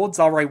zombie hordes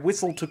are a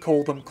whistle to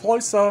call them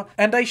closer,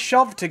 and a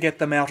shove to get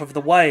them out of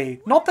the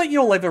way. Not that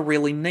you'll ever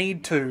really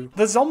need to.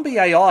 The zombie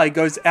AI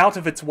goes out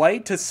of its way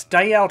to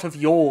stay out of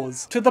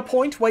yours, to the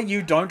point where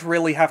you don't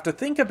really have to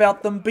think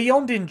about them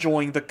beyond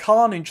enjoying the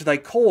carnage they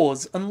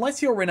cause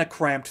unless you're in a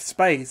cramped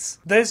space.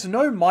 There's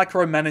no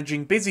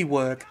micromanaging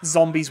busywork.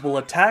 Zombies will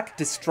attack,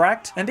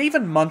 distract, and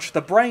even munch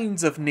the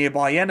brains of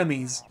nearby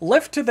enemies.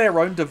 Left to their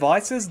own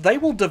devices, they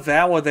will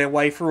devour their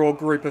way through a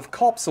group of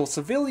cops or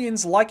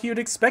civilians like you'd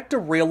expect a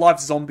real-life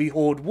zombie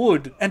horde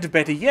would, and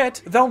better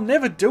yet, they'll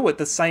never do it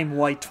the same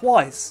way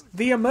twice.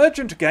 The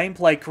emergent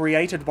gameplay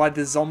created by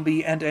the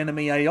zombie and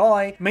enemy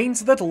AI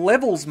means that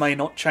levels may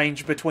not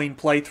change between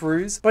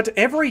playthroughs, but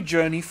every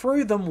journey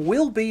through them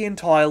will be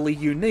entirely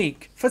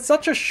unique. For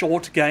such a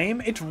short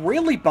game, it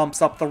really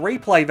bumps up the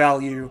replay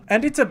value,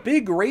 and it's a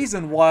big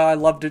reason why I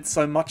loved it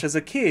so much as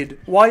a kid,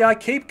 why I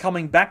keep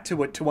coming back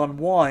to it to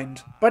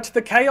unwind. But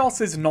the chaos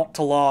is not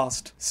to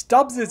last.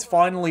 Stubbs is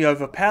finally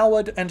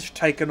overpowered and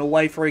taken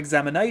away for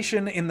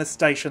examination in the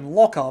station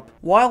lockup.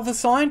 While the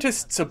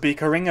scientists are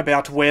bickering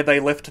about where they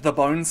left the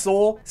bone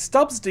saw,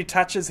 Stubbs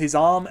detaches his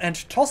arm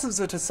and tosses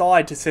it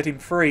aside to set him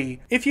free.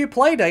 If you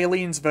played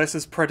Aliens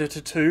vs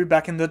Predator 2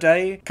 back in the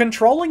day,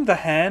 controlling the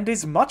hand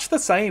is much the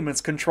same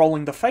as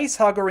controlling the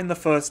facehugger in the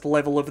first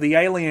level of the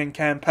Alien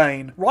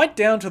campaign, right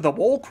down to the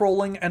wall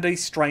crawling and a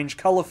strange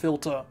colour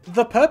filter.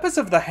 The purpose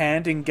of the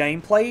hand in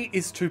gameplay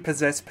is to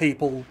possess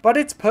people, but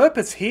its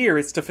purpose here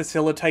is to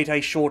facilitate a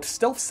short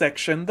stealth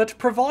section that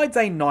provides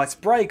a nice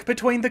break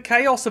between the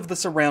chaos of the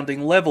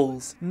surrounding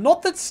levels.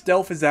 Not that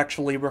stealth is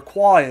actually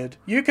required.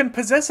 You can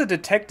possess a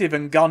detective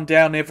and gun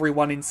down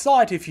everyone in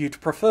sight if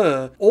you'd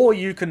prefer, or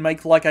you can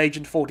make like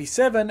Agent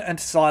 47 and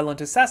silent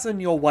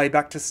assassin your way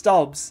back to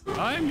Stubbs.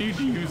 I need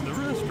to use the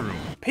restroom.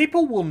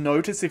 people will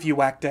notice if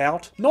you act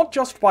out, not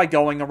just by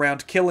going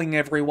around killing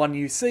everyone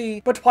you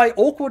see, but by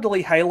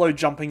awkwardly halo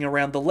jumping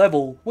around the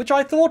level, which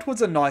I thought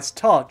was a nice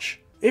touch.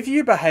 If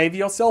you behave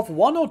yourself,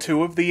 one or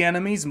two of the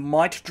enemies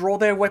might draw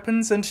their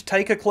weapons and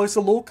take a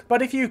closer look,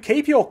 but if you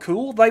keep your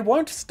cool, they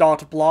won't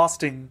start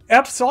blasting.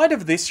 Outside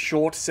of this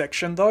short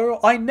section though,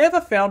 I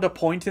never found a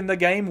point in the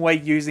game where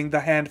using the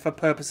hand for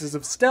purposes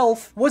of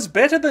stealth was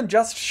better than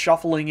just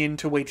shuffling in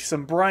to eat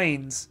some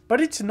brains. But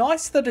it's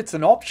nice that it's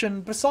an option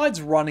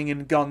besides running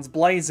in guns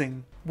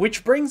blazing.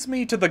 Which brings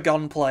me to the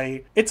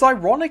gunplay. It's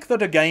ironic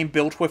that a game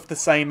built with the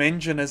same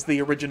engine as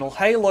the original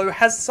Halo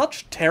has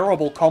such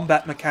terrible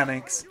combat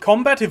mechanics.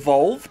 Combat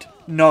evolved?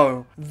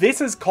 No.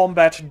 This is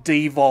combat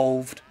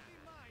devolved.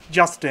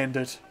 Just end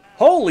it.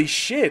 Holy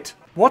shit!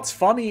 What's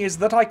funny is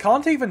that I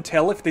can't even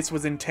tell if this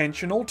was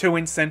intentional to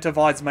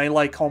incentivize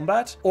melee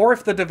combat, or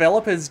if the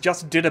developers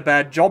just did a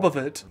bad job of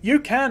it. You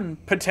can,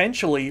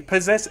 potentially,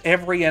 possess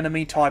every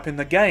enemy type in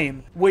the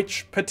game,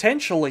 which,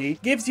 potentially,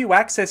 gives you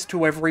access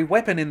to every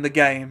weapon in the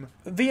game.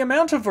 The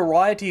amount of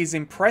variety is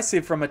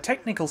impressive from a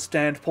technical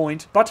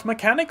standpoint, but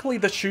mechanically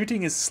the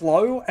shooting is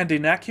slow and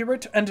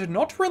inaccurate and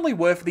not really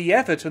worth the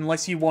effort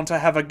unless you want to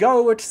have a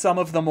go at some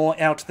of the more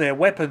out there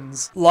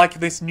weapons, like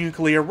this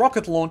nuclear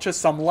rocket launcher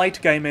some late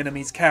game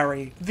enemies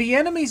carry. The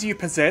enemies you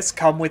possess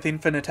come with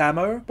infinite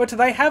ammo, but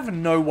they have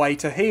no way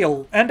to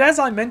heal. And as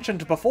I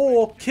mentioned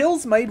before,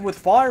 kills made with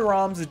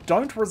firearms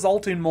don't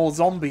result in more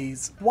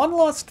zombies. One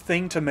last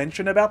thing to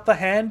mention about the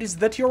hand is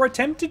that your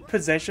attempted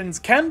possessions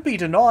can be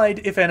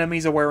denied if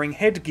enemies are wearing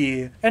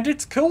headgear, and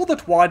it's cool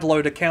that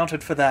Wideload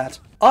accounted for that.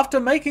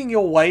 After making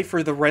your way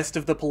through the rest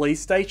of the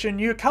police station,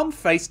 you come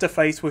face to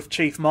face with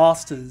Chief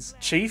Masters.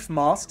 Chief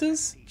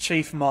Masters?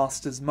 Chief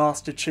Masters,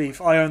 Master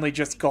Chief, I only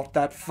just got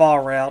that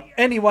far out.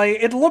 Anyway,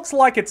 it looks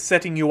like it's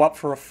setting you up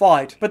for a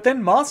fight, but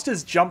then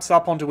Masters jumps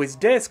up onto his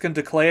desk and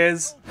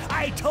declares,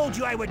 I told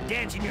you I would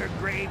dance in your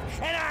grave,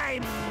 and I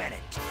meant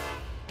it.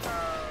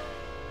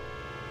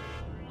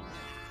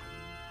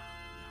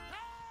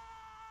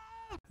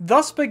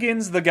 Thus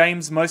begins the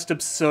game's most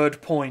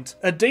absurd point,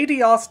 a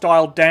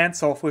DDR-style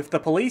dance-off with the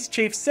police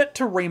chief set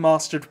to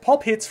remastered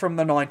pop hits from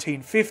the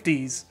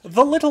 1950s.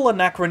 The little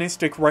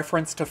anachronistic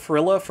reference to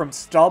Thriller from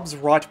Stubbs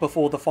right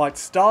before the fight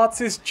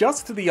starts is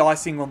just the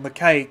icing on the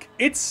cake.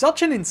 It's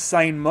such an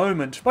insane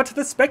moment, but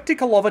the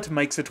spectacle of it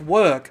makes it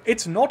work.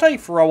 It's not a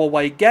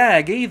throwaway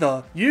gag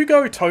either. You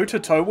go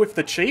toe-to-toe with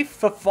the chief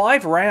for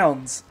 5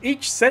 rounds,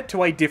 each set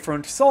to a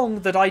different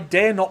song that I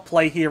dare not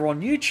play here on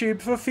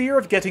YouTube for fear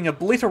of getting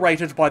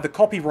obliterated by the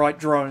copyright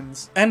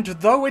drones. And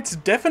though it's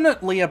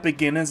definitely a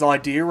beginner's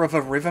idea of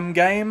a rhythm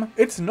game,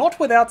 it's not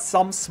without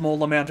some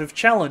small amount of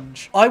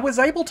challenge. I was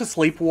able to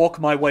sleepwalk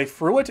my way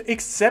through it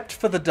except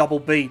for the double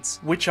beats,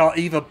 which are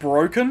either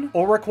broken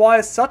or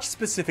require such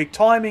specific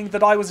timing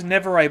that I was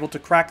never able to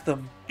crack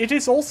them. It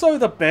is also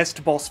the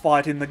best boss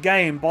fight in the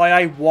game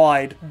by a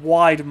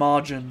wide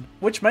margin,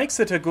 which makes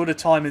it as good a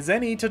time as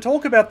any to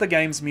talk about the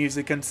game's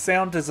music and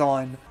sound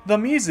design. The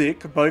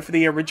music, both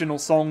the original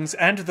songs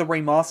and the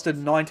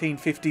remastered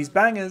 1950s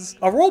bangers,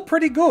 are all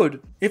pretty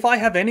good. If I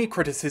have any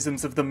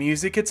criticisms of the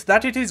music, it's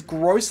that it is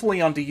grossly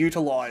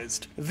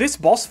underutilized. This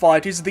boss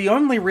fight is the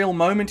only real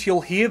moment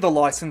you'll hear the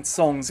licensed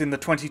songs in the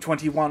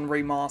 2021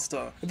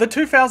 remaster. The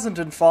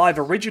 2005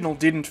 original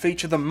didn't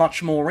feature them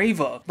much more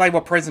either. They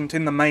were present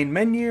in the main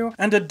menu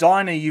and a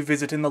diner you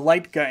visit in the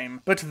late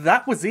game, but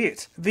that was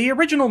it. The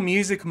original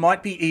music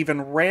might be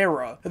even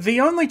rarer.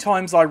 The only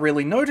times I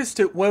really noticed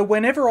it were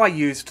whenever I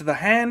used the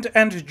hand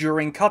and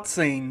during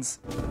cutscenes.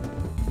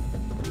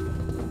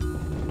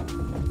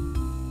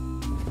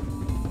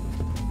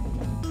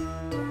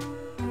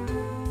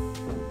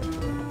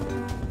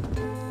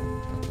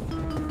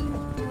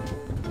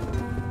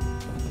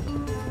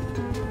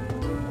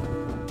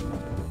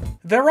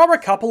 There are a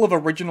couple of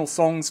original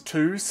songs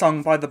too,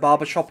 sung by the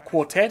Barbershop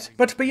Quartet,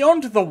 but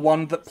beyond the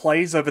one that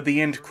plays over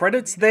the end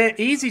credits, they're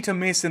easy to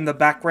miss in the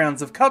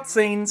backgrounds of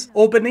cutscenes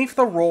or beneath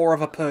the roar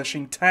of a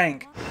Pershing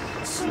tank.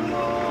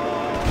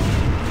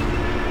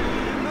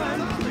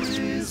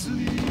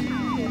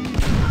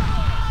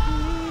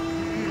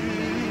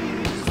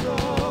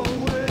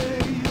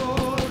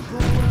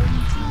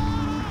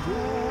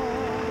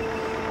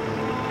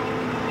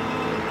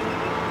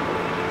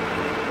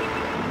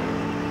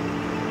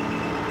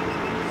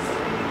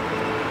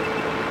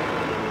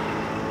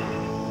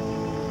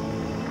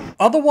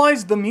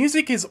 Otherwise, the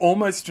music is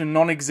almost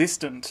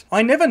non-existent.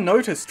 I never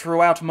noticed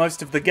throughout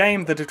most of the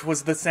game that it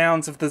was the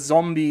sounds of the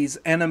zombies,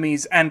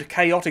 enemies, and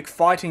chaotic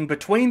fighting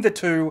between the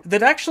two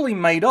that actually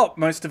made up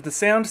most of the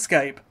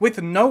soundscape,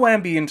 with no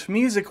ambient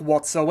music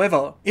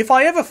whatsoever. If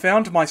I ever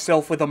found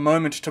myself with a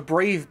moment to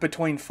breathe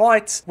between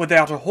fights,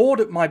 without a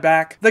horde at my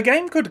back, the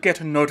game could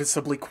get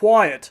noticeably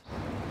quiet.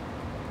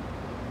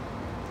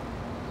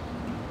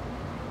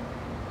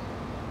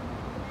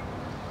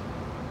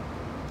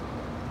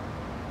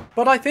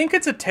 but I think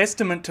it's a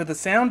testament to the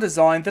sound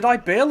design that I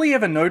barely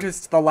ever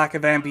noticed the lack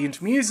of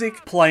ambient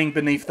music playing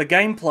beneath the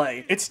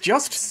gameplay. It's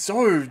just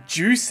so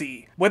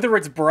juicy. Whether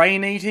it's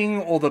brain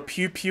eating, or the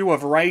pew-pew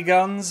of ray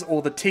guns,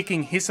 or the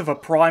ticking hiss of a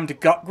primed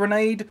gut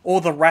grenade, or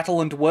the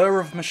rattle and whir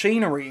of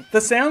machinery,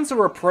 the sounds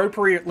are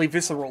appropriately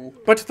visceral.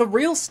 But the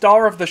real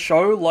star of the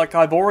show, like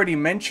I've already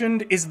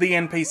mentioned, is the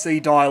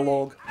NPC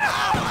dialogue.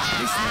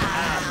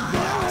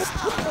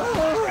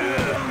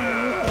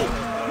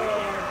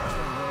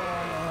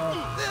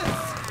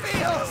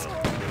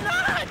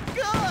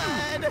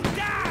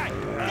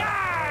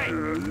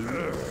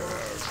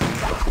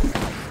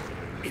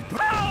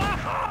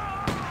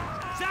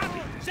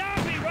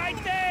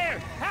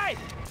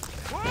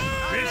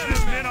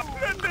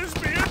 Let this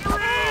be a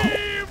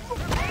dream! Go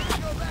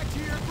back to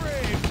your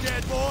grave,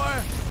 dead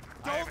boy!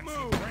 Don't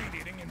move! Brain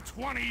eating in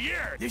 20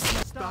 years! This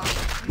is stop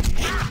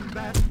eating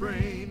that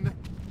brain!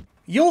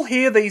 You'll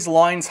hear these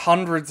lines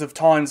hundreds of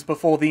times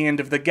before the end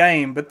of the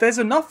game, but there's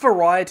enough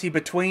variety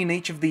between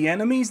each of the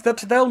enemies that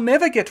they'll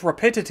never get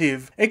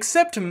repetitive,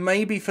 except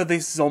maybe for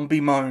this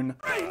zombie moan.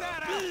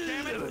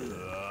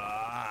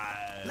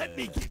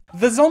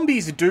 The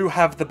zombies do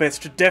have the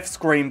best death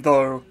scream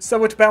though,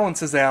 so it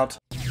balances out.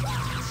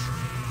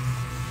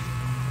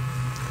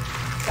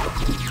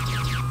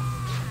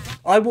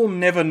 I will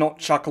never not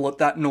chuckle at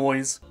that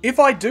noise. If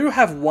I do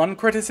have one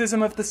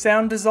criticism of the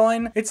sound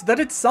design, it's that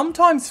it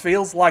sometimes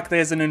feels like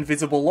there's an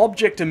invisible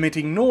object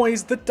emitting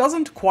noise that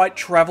doesn't quite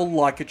travel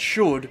like it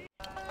should.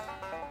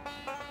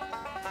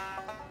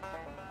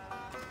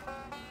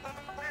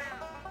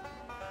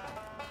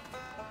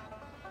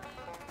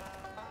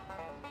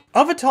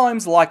 Other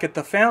times, like at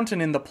the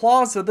fountain in the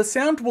plaza, the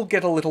sound will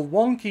get a little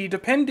wonky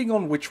depending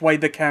on which way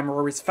the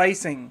camera is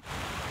facing.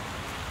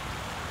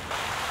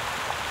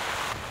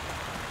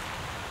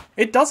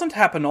 It doesn't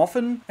happen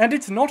often, and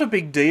it's not a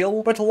big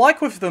deal, but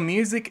like with the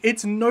music,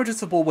 it's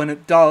noticeable when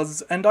it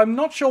does, and I'm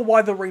not sure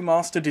why the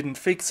remaster didn't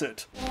fix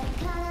it.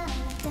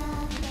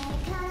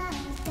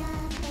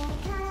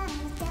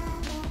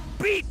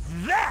 Beat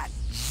that,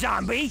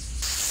 zombie!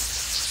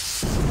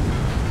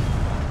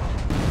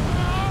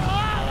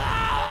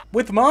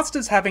 With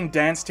Masters having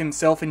danced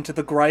himself into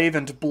the grave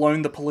and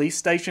blown the police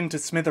station to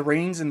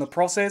smithereens in the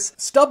process,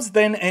 Stubbs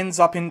then ends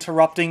up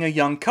interrupting a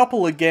young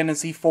couple again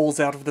as he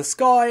falls out of the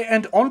sky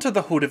and onto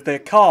the hood of their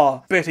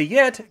car. Better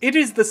yet, it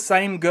is the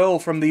same girl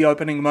from the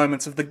opening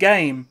moments of the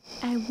game.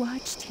 I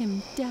watched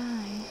him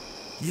die.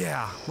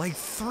 Yeah, like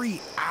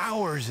 3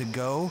 hours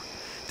ago.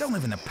 Don't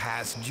live in the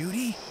past,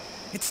 Judy.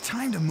 It's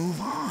time to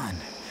move on.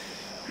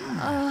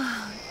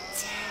 Oh,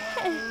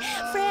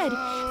 Fred,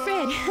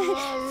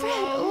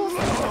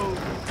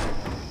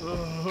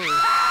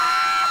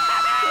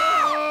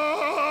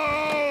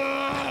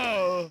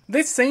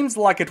 This seems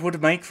like it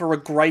would make for a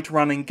great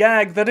running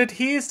gag that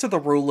adheres to the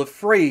rule of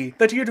 3,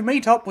 that you'd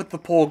meet up with the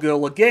poor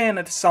girl again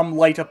at some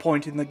later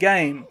point in the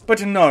game.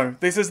 But no,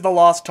 this is the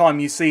last time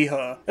you see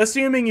her,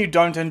 assuming you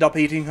don't end up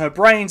eating her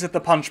brains at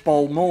the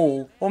Punchbowl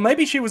Mall. Or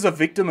maybe she was a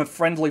victim of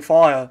friendly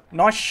fire.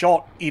 Nice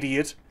shot,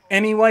 idiot.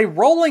 Anyway,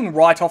 rolling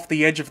right off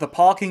the edge of the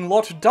parking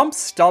lot dumps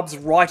Stubbs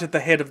right at the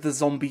head of the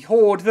zombie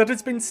horde that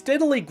has been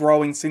steadily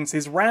growing since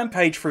his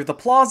rampage through the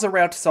plaza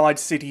outside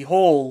City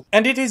Hall.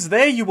 And it is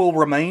there you will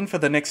remain for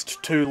the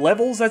next 2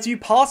 levels as you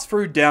pass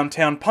through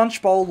downtown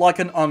Punchbowl like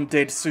an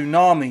undead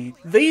tsunami.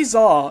 These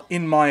are,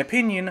 in my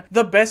opinion,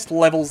 the best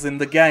levels in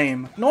the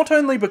game, not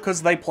only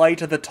because they play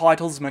to the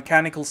title's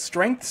mechanical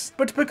strengths,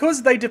 but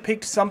because they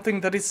depict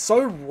something that is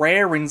so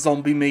rare in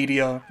zombie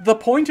media, the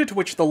point at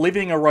which the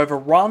living are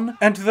overrun,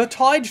 and the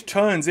tide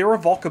turns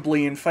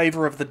irrevocably in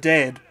favour of the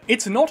dead.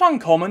 It's not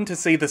uncommon to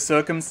see the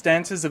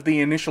circumstances of the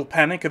initial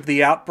panic of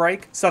the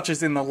outbreak, such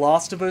as in The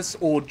Last of Us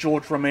or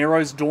George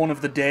Romero's Dawn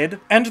of the Dead,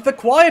 and the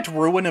quiet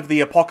ruin of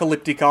the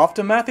apocalyptic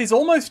aftermath is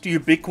almost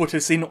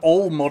ubiquitous in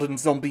all modern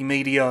zombie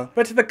media,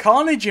 but the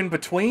carnage in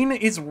between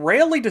is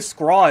rarely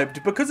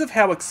described because of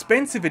how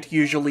expensive it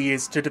usually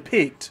is to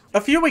depict.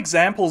 A few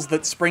examples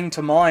that spring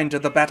to mind are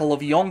the Battle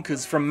of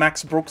Yonkers from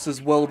Max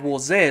Brooks's World War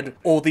Z,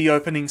 or the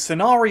opening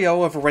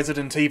scenario of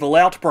Resident Evil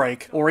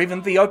Outbreak, or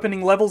even the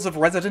opening levels of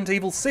Resident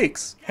Evil 6.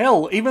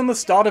 Hell, even the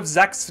start of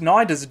Zack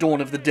Snyder's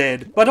Dawn of the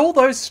Dead. But all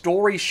those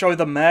stories show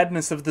the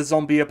madness of the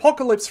zombie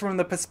apocalypse from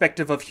the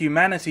perspective of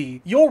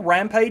humanity. Your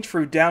rampage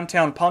through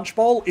downtown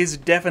Punchbowl is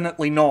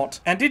definitely not,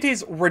 and it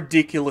is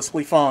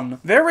ridiculously fun.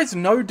 There is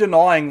no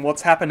denying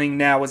what's happening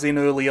now as in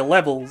earlier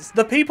levels.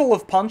 The people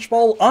of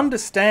Punchbowl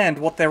understand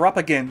what they're up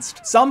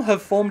against. Some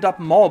have formed up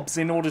mobs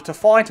in order to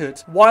fight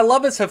it, while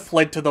others have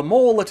fled to the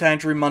mall at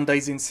Andrew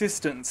Monday's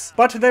insistence.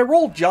 But they're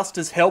all just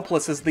as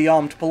helpless as the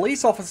armed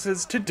police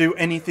officers to do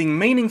anything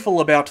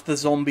meaningful about the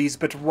zombies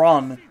but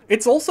run.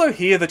 It's also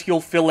here that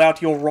you'll fill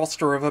out your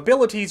roster of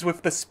abilities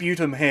with the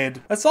Sputum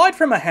Head. Aside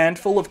from a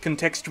handful of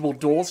contextual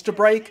doors to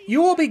break,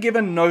 you will be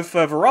given no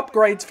further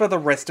upgrades for the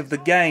rest of the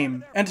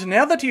game. And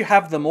now that you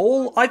have them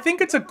all, I think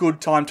it's a good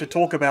time to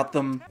talk about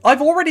them.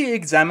 I've already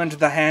examined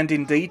the hand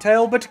in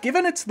detail, but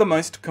given it's the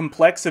most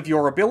complex of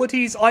your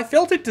abilities, I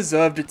felt it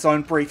deserved its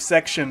own brief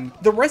section.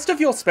 The rest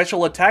of your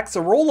special attacks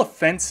are all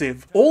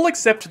offensive, all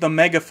except the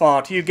Mega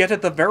Fart you get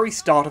at the very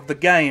start of the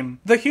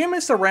game. The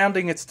humour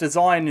surrounding its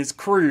design is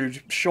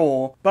crude, sure,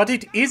 but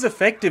it is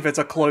effective as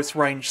a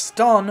close-range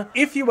stun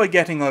if you are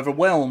getting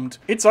overwhelmed.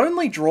 Its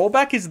only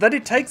drawback is that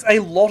it takes a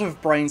lot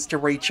of brains to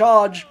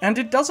recharge, and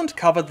it doesn't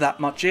cover that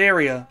much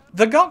area.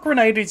 The Gut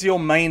Grenade is your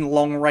main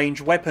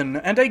long-range weapon,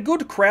 and a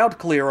good crowd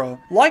clearer.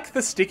 Like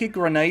the sticky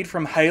grenade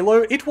from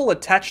Halo, it will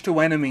attach to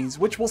enemies,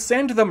 which will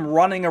send them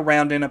running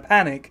around in a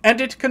panic, and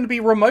it can be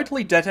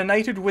remotely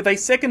detonated with a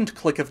second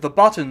click of the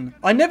button.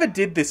 I never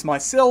did this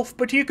myself,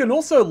 but you can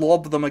also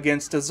lob them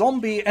against a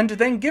zombie and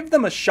then give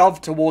them a shove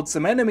towards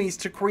some enemies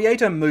to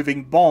create a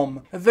moving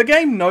bomb. The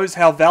game knows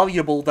how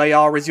valuable they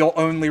are as your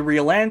only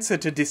real answer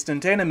to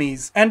distant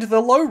enemies, and the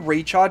low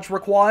recharge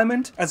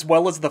requirement, as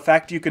well as the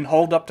fact you can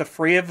hold up to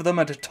 3 of them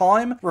at a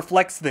time,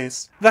 reflects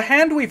this. The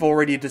hand we've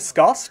already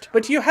discussed,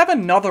 but you have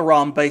another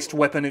arm-based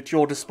weapon at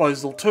your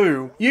disposal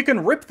too. You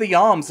can rip the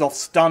arms off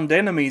stunned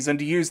enemies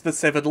and use the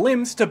severed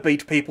limbs to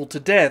beat people to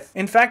death.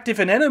 In fact, if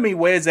an enemy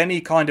wears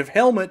any kind of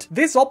helmet,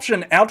 this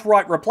option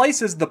outright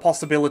replaces the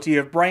possibility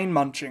of brain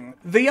munching.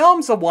 The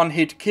arms are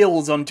one-hit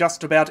kills on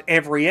just about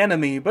every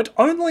enemy, but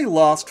only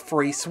last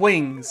 3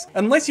 swings,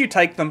 unless you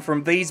take them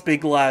from these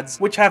big lads,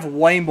 which have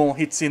way more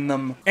hits in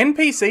them.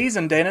 NPCs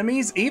and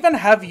enemies even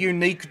have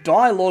unique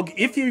dialogue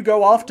if you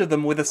go after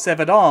them with a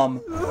severed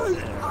arm.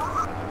 Ow!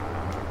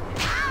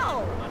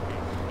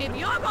 If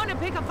you're going to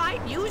pick a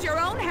fight, use your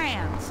own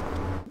hands.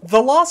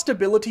 The last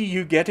ability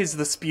you get is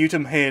the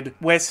Sputum Head,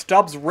 where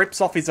Stubbs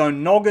rips off his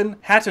own noggin,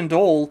 hat and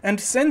all, and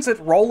sends it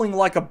rolling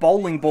like a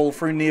bowling ball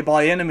through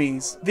nearby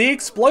enemies. The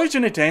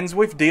explosion it ends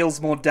with deals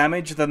more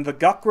damage than the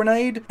Gut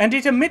Grenade, and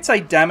it emits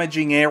a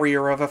damaging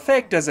area of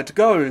effect as it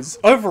goes.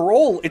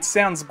 Overall, it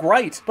sounds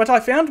great, but I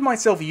found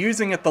myself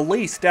using it the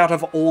least out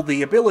of all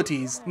the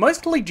abilities,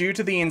 mostly due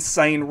to the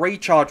insane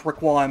recharge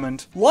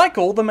requirement. Like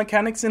all the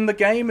mechanics in the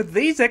game,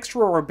 these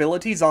extra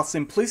abilities are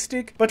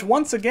simplistic, but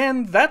once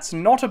again, that's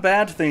not a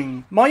bad thing.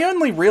 My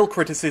only real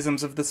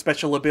criticisms of the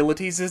special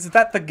abilities is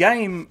that the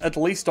game, at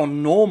least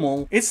on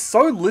normal, is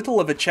so little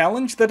of a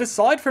challenge that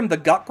aside from the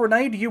Gut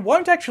Grenade, you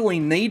won't actually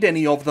need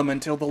any of them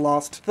until the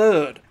last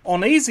third.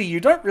 On easy, you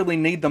don't really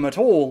need them at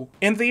all.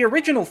 In the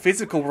original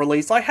physical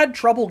release, I had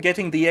trouble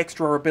getting the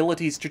extra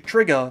abilities to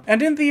trigger,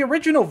 and in the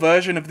original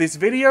version of this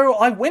video,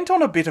 I went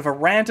on a bit of a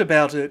rant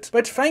about it,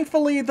 but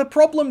thankfully, the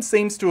problem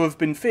seems to have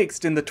been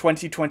fixed in the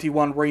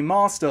 2021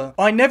 remaster.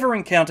 I never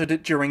encountered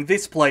it during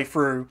this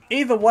playthrough.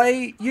 Either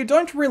way, you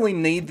don't really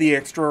need the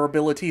extra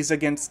abilities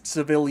against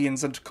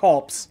civilians and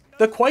cops.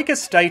 The Quaker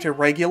State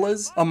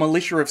Irregulars, a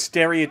militia of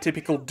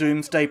stereotypical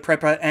doomsday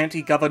prepper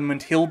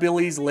anti-government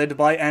hillbillies led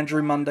by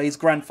Andrew Munday's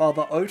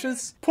grandfather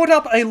Otis, put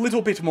up a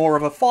little bit more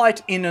of a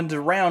fight in and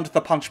around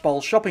the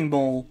Punchbowl shopping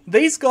mall.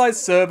 These guys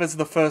serve as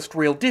the first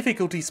real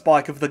difficulty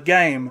spike of the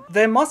game.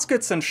 Their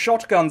muskets and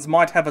shotguns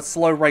might have a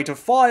slow rate of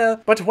fire,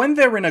 but when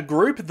they're in a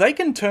group, they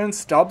can turn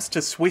Stubbs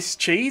to Swiss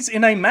cheese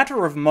in a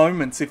matter of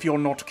moments if you're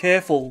not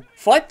careful.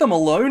 Fight them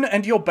alone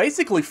and you're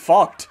basically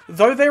fucked,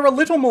 though they're a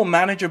little more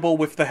manageable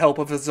with the help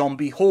of a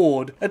zombie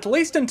horde, at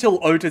least until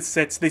Otis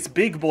sets this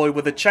big boy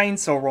with a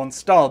chainsaw on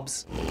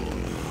Stubbs.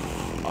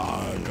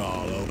 I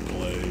got a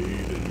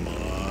blade in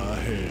my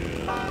head.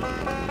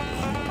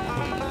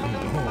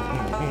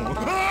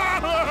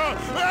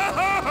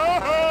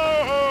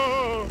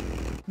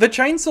 The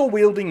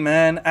chainsaw-wielding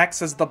man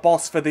acts as the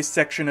boss for this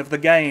section of the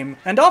game,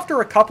 and after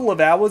a couple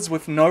of hours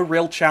with no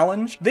real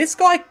challenge, this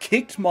guy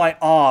kicked my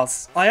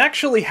ass. I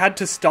actually had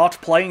to start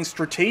playing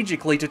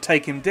strategically to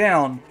take him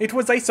down. It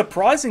was a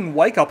surprising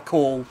wake-up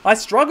call. I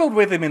struggled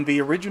with him in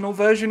the original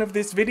version of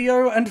this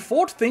video, and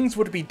thought things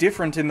would be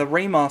different in the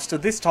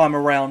remaster this time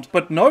around,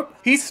 but nope,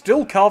 he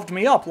still carved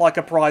me up like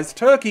a prize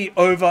turkey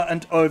over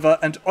and over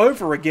and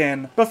over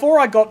again, before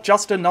I got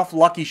just enough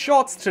lucky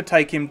shots to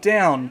take him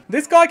down.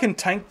 This guy can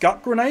tank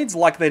gut grenades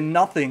like they're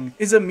nothing,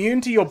 is immune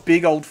to your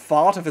big old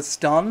fart of a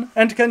stun,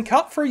 and can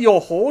cut through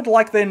your horde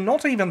like they're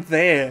not even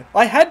there.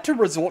 I had to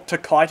resort to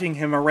kiting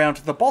him around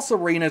the boss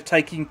arena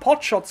taking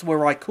pot shots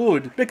where I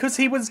could, because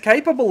he was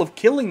capable of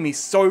killing me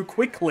so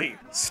quickly.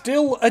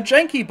 Still, a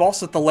janky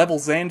boss at the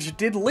level's end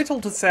did little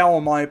to sour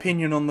my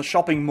opinion on the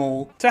shopping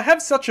mall. To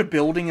have such a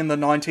building in the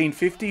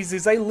 1950s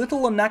is a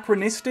little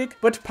anachronistic,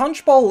 but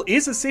Punchbowl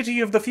is a city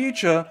of the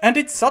future, and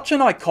it's such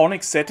an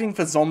iconic setting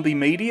for zombie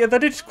media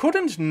that it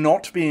couldn't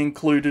not be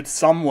included included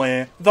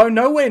somewhere. Though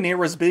nowhere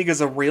near as big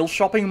as a real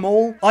shopping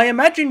mall, I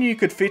imagine you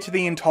could fit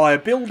the entire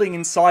building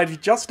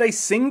inside just a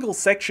single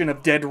section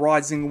of Dead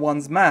Rising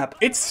 1's map.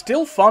 It's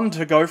still fun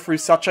to go through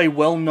such a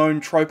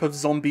well-known trope of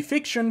zombie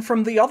fiction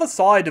from the other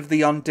side of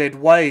the undead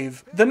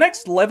wave. The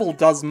next level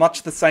does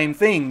much the same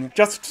thing,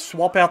 just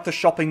swap out the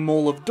shopping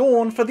mall of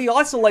Dawn for the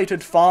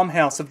isolated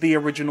farmhouse of the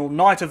original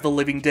Night of the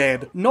Living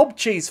Dead. Knob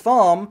Cheese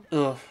Farm,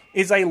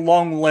 is a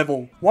long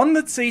level, one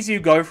that sees you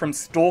go from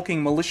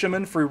stalking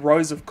militiamen through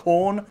rows of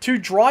corn to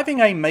driving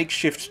a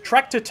makeshift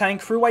tractor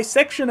tank through a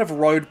section of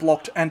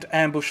road-blocked and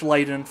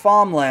ambush-laden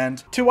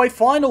farmland, to a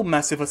final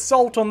massive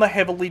assault on the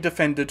heavily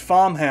defended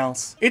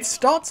farmhouse. It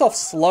starts off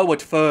slow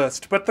at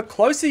first, but the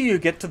closer you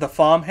get to the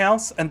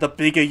farmhouse and the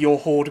bigger your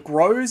horde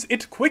grows,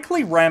 it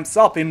quickly ramps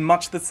up in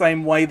much the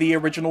same way the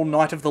original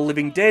Night of the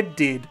Living Dead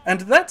did.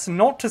 And that's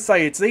not to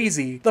say it's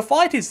easy. The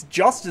fight is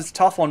just as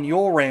tough on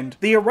your end.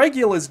 The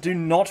irregulars do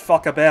not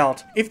fuck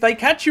about. If they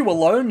catch you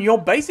alone, you're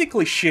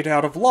basically shit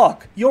out of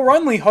luck. Your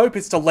only hope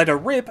is to let her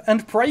rip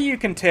and pray you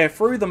can tear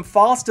through them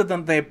faster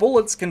than their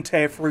bullets can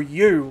tear through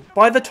you.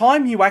 By the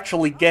time you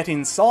actually get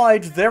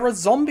inside, there are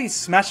zombies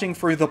smashing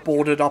through the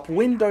boarded up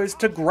windows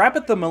to grab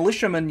at the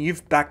militiamen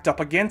you've backed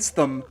up against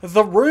them.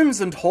 The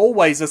rooms and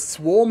hallways are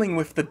swarming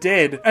with the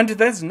dead, and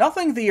there's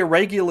nothing the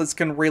irregulars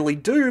can really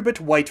do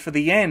but wait for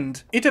the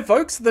end. It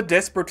evokes the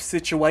desperate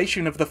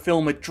situation of the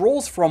film it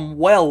draws from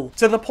well,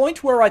 to the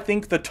point where I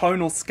think the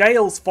tonal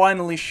scales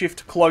finally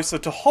shift closer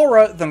to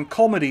horror than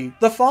comedy.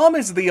 The farm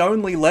is the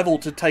only level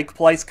to take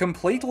place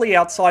completely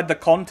outside the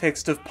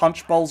context of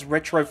Punchbowl's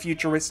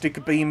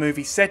retro-futuristic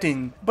B-movie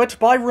setting, but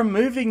by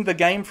removing the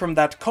game from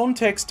that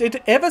context,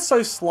 it ever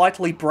so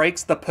slightly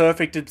breaks the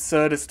perfect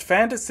absurdist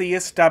fantasy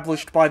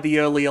established by the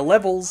earlier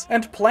levels,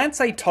 and plants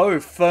a toe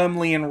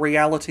firmly in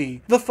reality.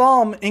 The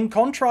farm, in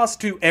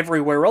contrast to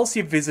everywhere else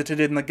you've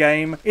visited in the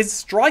game, is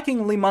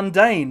strikingly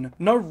mundane.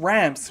 No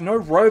ramps, no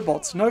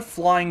robots, no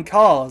flying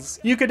cars.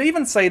 You could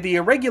even say the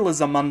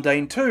irregulars are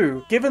mundane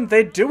too, given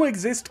there do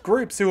exist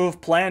groups who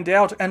have planned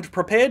out and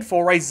prepared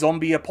for a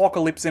zombie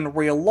apocalypse in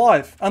real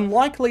life,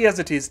 unlikely as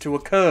it is to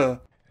occur.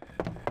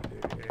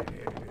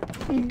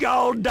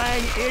 God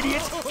dang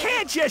idiots!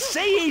 Can't you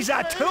see he's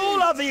a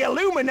tool of the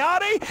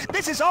Illuminati?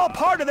 This is all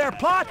part of their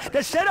plot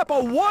to set up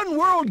a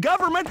one-world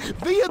government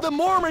via the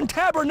Mormon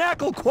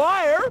Tabernacle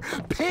Choir,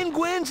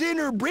 penguins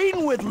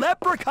interbreeding with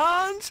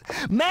leprechauns,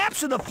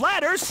 maps of the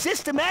flat earth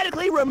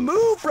systematically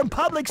removed from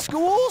public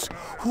schools.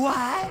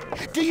 Why?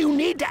 Do you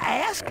need to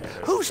ask?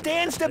 Who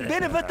stands to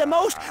benefit the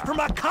most from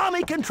a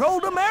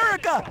commie-controlled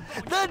America?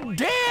 The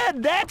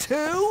dead, that's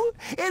who!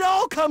 It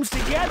all comes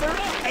together.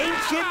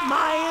 Ancient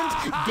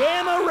Mayans,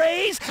 gamma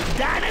rays,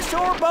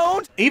 dinosaur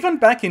bones. Even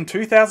back in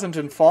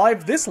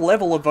 2005, this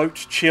level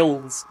evoked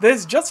chills.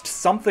 There's just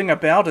something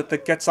about it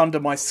that gets under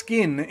my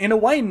skin in a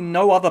way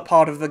no other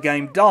part of the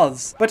game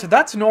does. But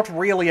that's not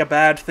really a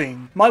bad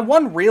thing. My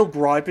one real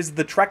gripe is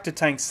the tractor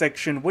tank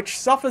section, which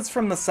suffers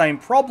from the same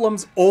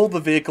problems all the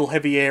vehicle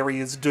heavy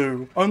areas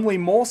do. Only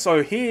more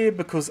so here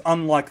because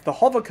unlike the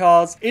hover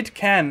cars, it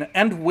can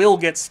and will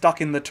get stuck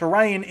in the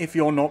terrain if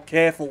you're not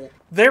careful.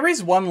 There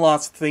is one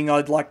last thing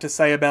I'd like to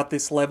say about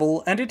this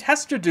level, and it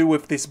has to do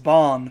with this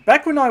barn.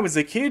 Back when I was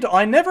a kid,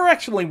 I never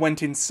actually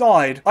went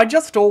inside. I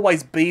just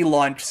always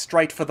beelined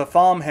straight for the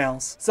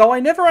farmhouse. So I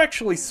never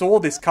actually saw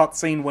this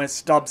cutscene where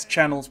Stubbs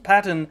channels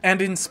Patton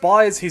and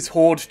inspires his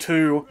horde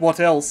to, what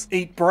else,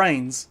 eat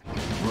brains.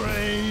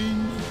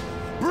 Brains!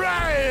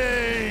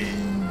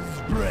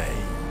 Brains!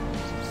 Brains!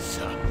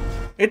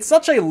 It's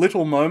such a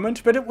little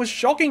moment, but it was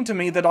shocking to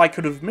me that I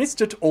could have missed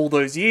it all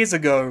those years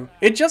ago.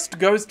 It just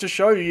goes to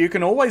show you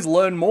can always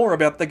learn more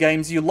about the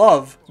games you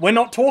love. We're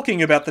not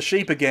talking about the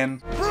sheep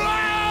again.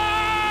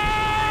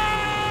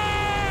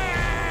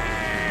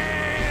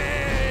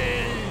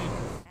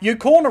 You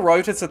corner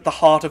Otis at the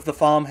heart of the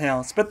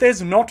farmhouse, but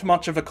there's not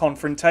much of a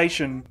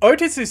confrontation.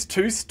 Otis is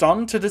too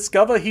stunned to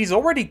discover he's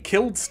already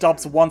killed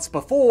Stubbs once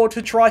before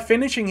to try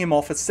finishing him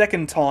off a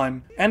second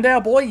time, and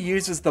our boy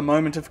uses the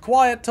moment of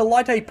quiet to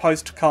light a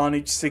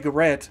post-carnage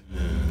cigarette.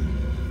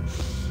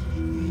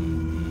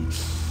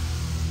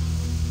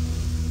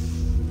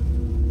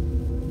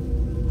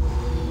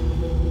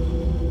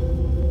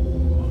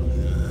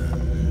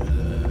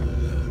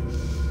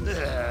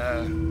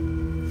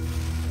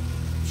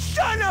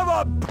 Son of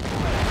a...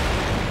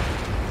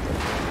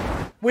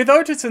 With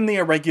Otis and the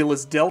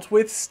irregulars dealt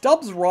with,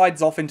 Stubbs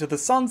rides off into the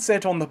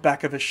sunset on the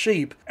back of a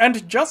sheep.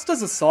 And just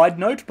as a side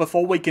note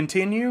before we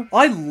continue,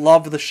 I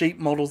love the sheep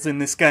models in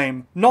this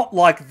game. Not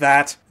like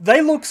that. They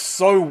look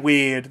so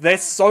weird. They're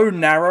so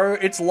narrow,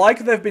 it's like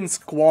they've been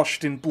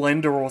squashed in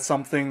Blender or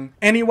something.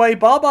 Anyway,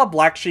 Baba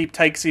Black Sheep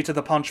takes you to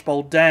the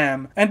Punchbowl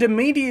Dam, and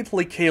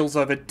immediately keels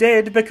over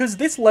dead because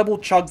this level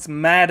chugs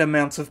mad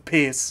amounts of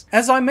piss.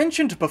 As I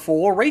mentioned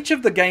before, each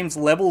of the game's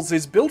levels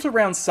is built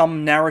around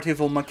some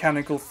narrative or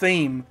mechanical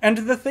theme. theme, and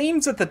the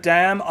themes at the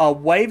dam are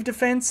wave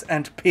defense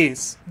and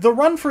piss. The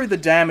run through the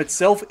dam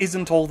itself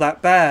isn't all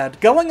that bad.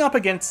 Going up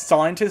against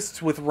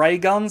scientists with ray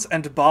guns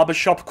and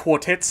barbershop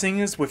quartet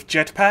singers with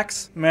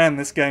jetpacks, man,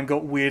 this game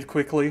got weird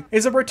quickly,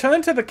 is a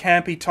return to the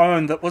campy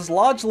tone that was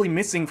largely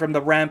missing from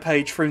the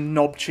rampage through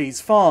Knob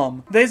Cheese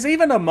Farm. There's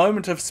even a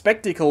moment of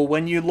spectacle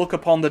when you look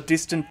upon the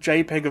distant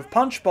JPEG of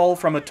Punchbowl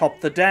from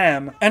atop the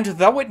dam, and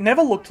though it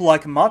never looked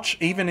like much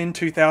even in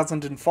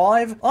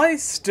 2005, I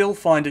still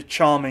find it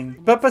charming.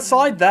 But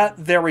beside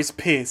that, there is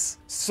piss.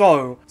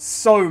 So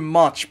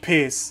much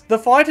piss. The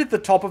fight at the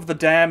top of the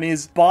dam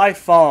is by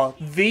far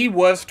the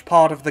worst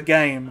part of the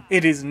game.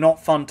 It is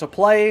not fun to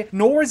play,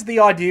 nor is the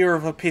idea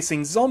of a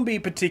pissing zombie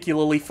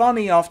particularly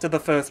funny after the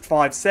first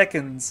 5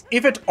 seconds.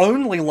 If it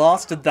only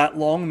lasted that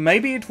long,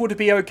 maybe it would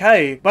be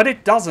okay, but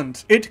it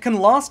doesn't. It can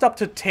last up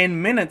to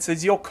 10 minutes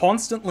as you're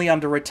constantly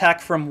under attack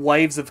from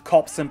waves of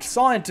cops and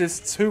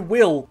scientists who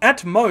will,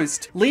 at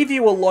most, leave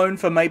you alone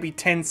for maybe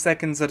 10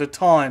 seconds at a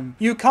time.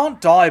 You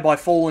can't die by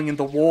falling in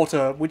the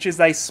water, which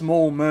is a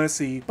small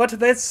mercy, but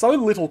there's so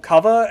little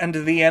cover and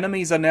the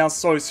enemies are now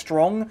so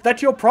strong that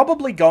you're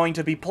probably going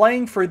to be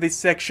playing through this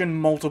section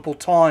multiple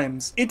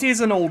times. It is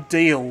an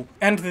ordeal,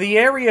 and the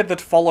area that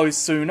follows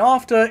soon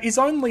after is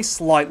only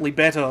slightly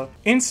better.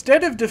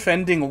 Instead of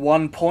defending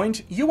 1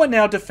 point, you are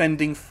now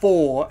defending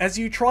 4 as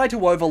you try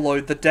to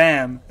overload the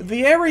dam.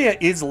 The area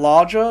is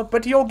larger,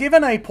 but you're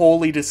given a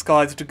poorly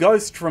disguised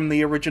ghost from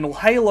the original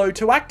Halo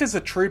to act as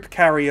a troop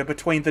carrier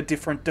between the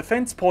different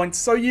defense points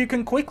so you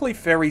can quickly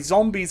ferry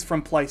zombies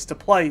from place to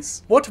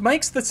place. What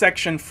makes the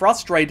section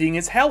frustrating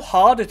is how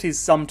hard it is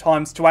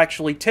sometimes to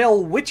actually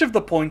tell which of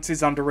the points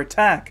is under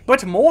attack,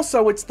 but more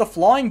so it's the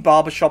flying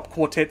barbershop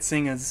quartet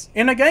singers.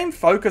 In a game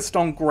focused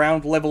on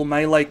ground level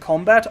melee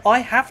combat, I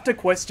have to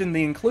question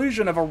the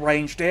inclusion of a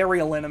ranged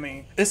aerial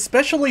enemy,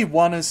 especially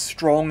one as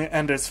strong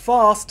and as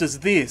fast as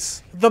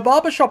this. The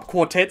barbershop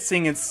quartet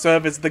singers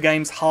serve as the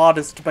game's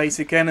hardest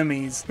basic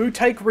enemies, who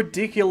take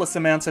ridiculous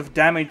amounts of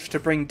damage to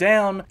bring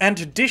down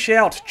and dish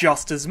out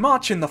just as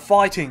much in the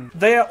fighting.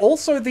 They are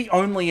also the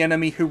only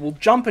enemy who will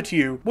jump at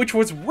you, which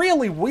was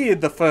really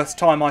weird the first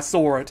time I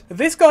saw it.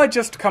 This guy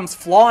just comes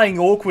flying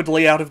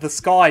awkwardly out of the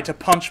sky to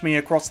punch me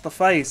across the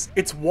face.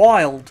 It's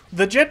wild.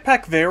 The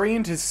jetpack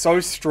variant is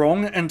so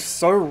strong and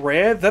so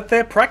rare that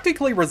they're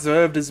practically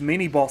reserved as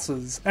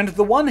mini-bosses, and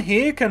the one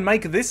here can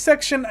make this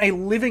section a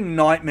living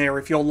nightmare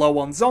if you're low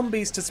on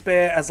zombies to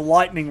spare as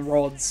lightning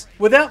rods.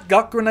 Without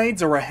gut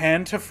grenades or a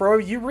hand to throw,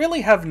 you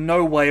really have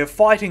no way of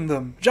fighting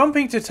them.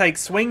 Jumping to take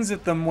swings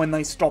at them when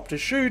they stop to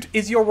shoot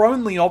is your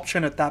only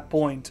option at that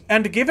point,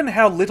 and given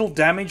how little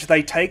damage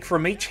they take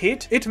from each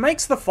hit, it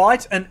makes the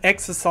fight an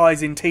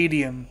exercise in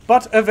tedium.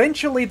 But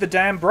eventually the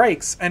dam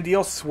breaks, and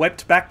you're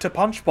swept back to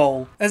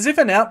Punchbowl. As if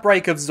an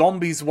outbreak of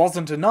zombies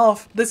wasn't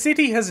enough, the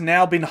city has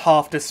now been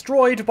half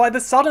destroyed by the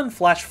sudden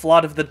flash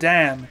flood of the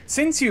dam.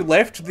 Since you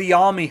left, the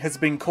army has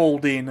been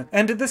called in,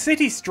 and the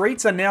city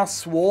streets are now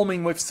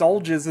swarming with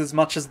soldiers as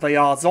much as they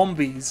are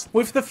zombies,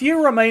 with the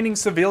few remaining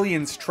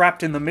civilians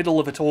trapped in the middle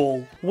of it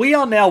all. We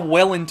are now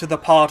well into the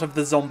part of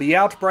the zombie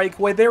outbreak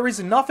where there is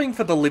nothing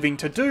for the living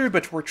to do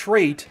but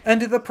retreat,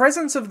 and the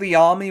presence of the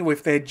army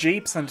with their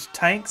jeeps and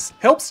tanks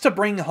helps to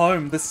bring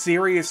home the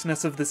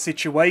seriousness of the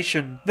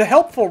situation. The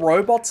helpful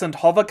robots and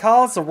hover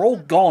cars are all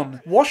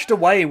gone, washed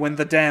away when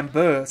the dam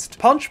burst.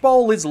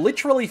 Punchbowl is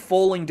literally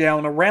falling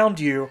down around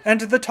you,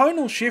 and the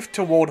tonal shift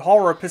toward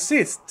horror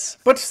persists,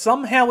 but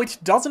somehow it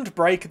doesn't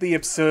break the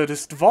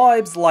absurdist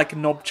vibes like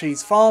Knob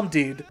Cheese Farm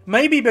did.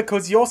 Maybe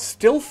because you're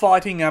still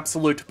fighting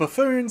absolute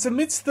buffoons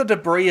amidst the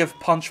debris of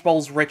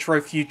Punchbowl's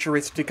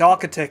retro-futuristic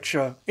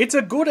architecture. It's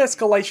a good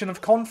escalation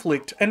of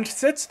conflict, and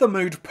sets the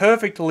mood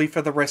perfectly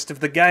for the rest of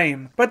the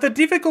game, but the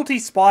difficulty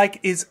spike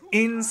is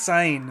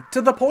insane,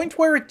 to the point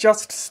where it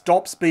just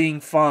stops being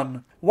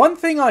fun. One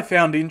thing I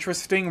found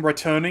interesting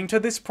returning to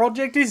this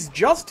project is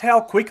just how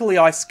quickly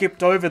I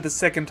skipped over the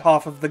second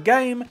half of the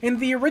game in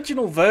the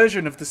original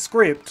version of the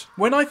script.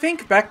 When I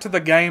think back to the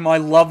game I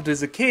loved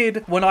as a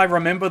kid, when I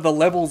remember the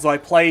levels I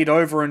played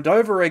over and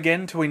over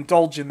again to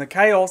indulge in the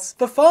chaos,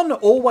 the fun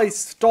always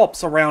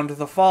stops around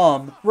the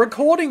farm.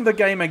 Recording the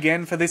game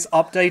again for this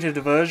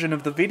updated version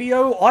of the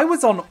video, I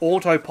was on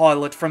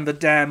autopilot from the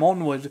dam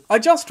onward. I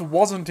just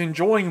wasn't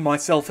enjoying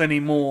myself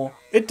anymore.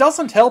 It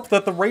doesn't help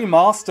that the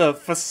remaster,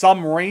 for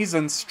some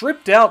reason,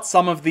 stripped out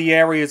some of the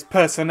area's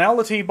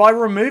personality by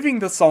removing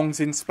the songs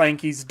in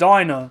Spanky's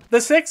Diner.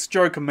 The sex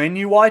joke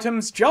menu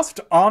items just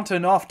aren't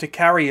enough to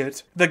carry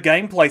it. The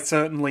gameplay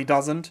certainly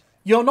doesn't.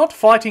 You're not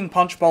fighting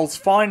Punchbowl's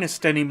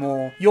finest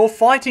anymore, you're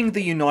fighting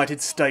the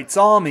United States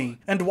Army,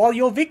 and while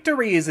your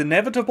victory is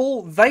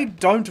inevitable, they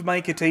don't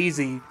make it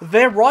easy.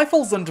 Their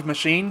rifles and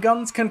machine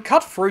guns can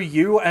cut through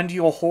you and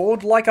your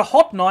horde like a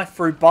hot knife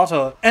through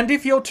butter, and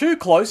if you're too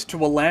close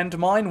to a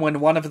landmine when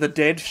one of the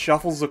dead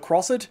shuffles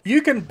across it,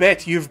 you can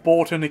bet you've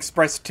bought an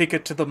express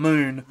ticket to the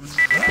moon.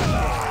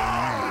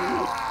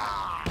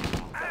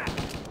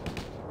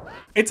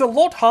 It's a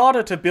lot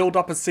harder to build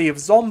up a sea of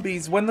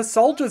zombies when the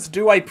soldiers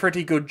do a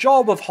pretty good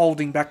job of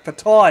holding back the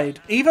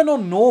tide, even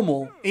on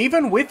normal,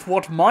 even with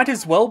what might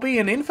as well be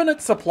an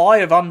infinite supply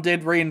of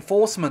undead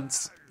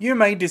reinforcements. You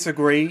may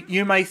disagree,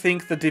 you may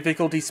think the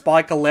difficulty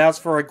spike allows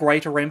for a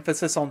greater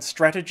emphasis on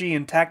strategy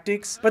and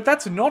tactics, but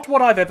that's not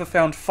what I've ever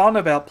found fun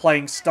about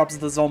playing Stubbs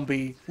the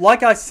Zombie.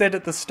 Like I said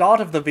at the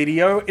start of the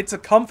video, it's a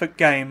comfort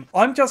game.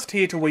 I'm just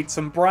here to eat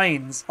some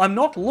brains. I'm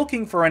not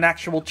looking for an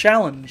actual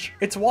challenge.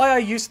 It's why I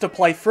used to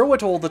play through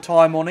it all the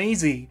time on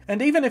easy,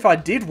 and even if I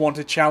did want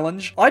a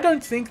challenge, I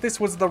don't think this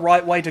was the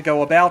right way to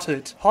go about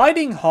it.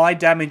 Hiding high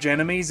damage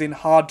enemies in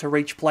hard to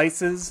reach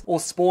places, or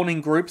spawning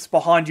groups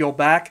behind your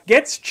back,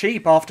 gets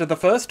cheap after the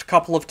first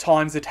couple of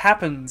times it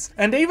happens,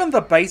 and even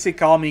the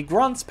basic army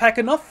grunts pack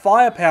enough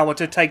firepower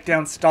to take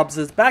down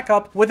Stubbs'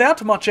 backup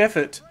without much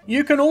effort.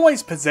 You can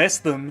always possess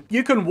them,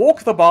 you can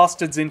walk the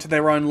bastards into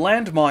their own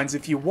landmines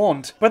if you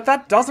want, but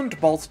that doesn't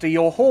bolster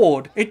your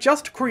horde, it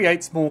just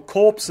creates more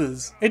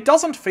corpses. It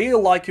doesn't feel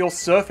like you're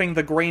surfing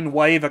the green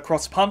wave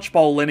across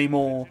Punchbowl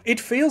anymore. It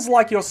feels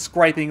like you're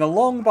scraping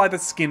along by the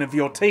skin of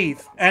your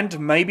teeth, and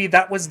maybe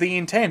that was the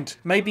intent.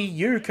 Maybe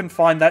you can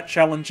find that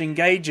challenge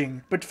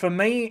engaging, but for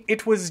me,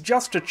 it was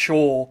just a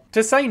chore.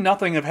 To say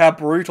nothing of how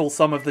brutal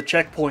some of the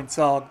checkpoints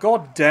are,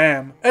 god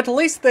damn. At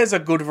least there's a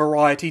good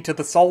variety to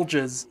the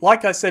soldiers.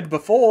 Like I said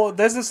before,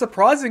 there's a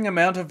surprising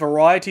amount of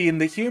variety in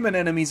the human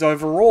enemies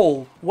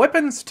overall.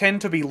 Weapons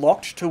tend to be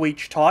locked to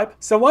each type,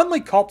 so only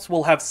cops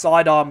will have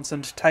sidearms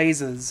and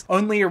tasers,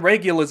 only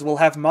irregulars will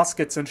have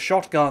muskets and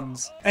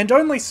shotguns, and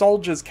only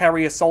soldiers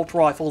carry assault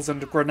rifles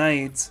and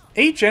grenades.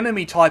 Each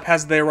enemy type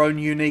has their own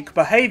unique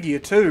behaviour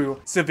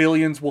too.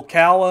 Civilians will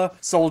cower,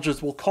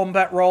 soldiers will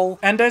combat roll,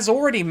 and as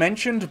already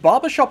mentioned,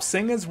 barbershop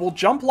singers will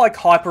jump like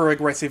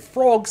hyper-aggressive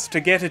frogs to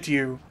get at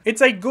you.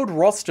 It's a good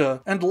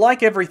roster, and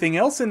like everything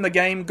else in the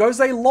game, goes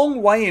a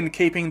long way in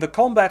keeping the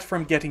combat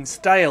from getting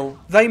stale.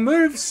 They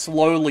move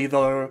slowly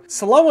though,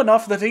 slow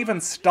enough that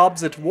even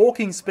Stubbs at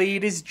walking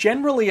speed is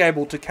generally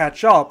able to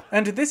catch up,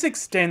 and this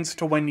extends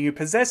to when you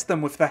possess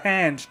them with the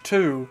hand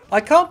too.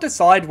 I can't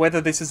decide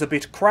whether this is a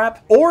bit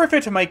crap, or if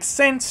it makes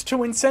sense to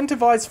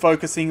incentivize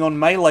focusing on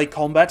melee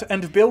combat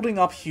and building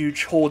up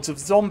huge hordes of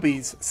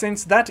zombies,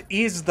 since that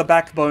is the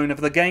backbone of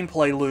the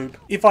gameplay loop.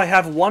 If I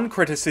have one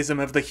criticism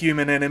of the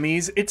human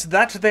enemies, it's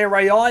that their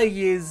AI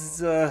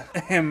is,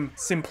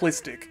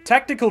 simplistic.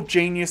 Tactical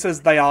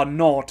geniuses they are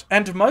not,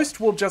 and most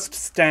will just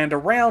stand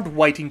around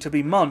waiting to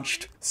be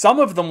munched. Some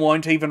of them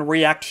won't even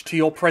react to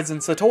your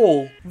presence at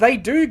all. They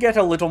do get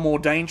a little more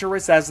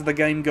dangerous as the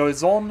game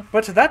goes on,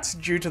 but that's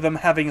due to them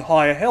having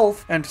higher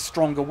health and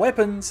stronger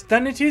weapons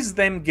than it is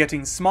them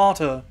getting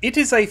smarter. It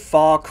is a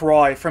far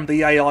cry from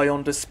the AI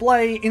on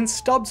display in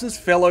Stubbs'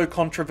 fellow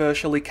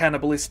controversially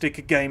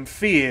cannibalistic game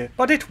Fear,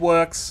 but it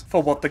works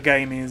for what the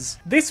game is.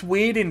 This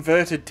weird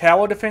inverted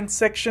tower defense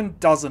section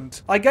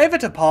doesn't. I gave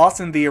it a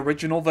pass in the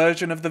original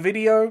version of the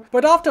video,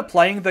 but after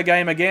playing the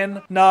game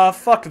again, nah,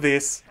 fuck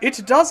this.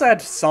 It does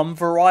add some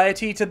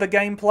variety to the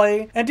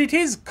gameplay, and it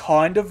is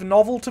kind of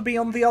novel to be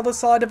on the other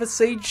side of a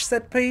siege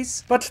set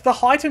piece, but the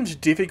heightened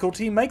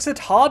difficulty makes it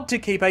hard to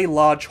keep a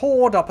large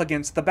horde up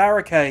against the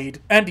barricade,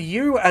 and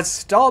you as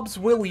Stubbs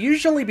will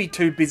usually be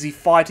too busy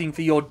fighting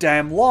for your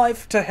damn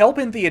life to help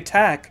in the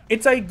attack.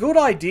 It's a good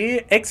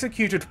idea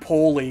executed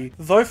poorly,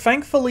 though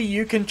thankfully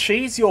you can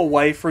cheese your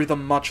way through the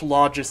much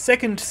larger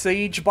second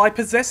siege by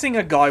possessing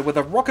a guy with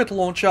a rocket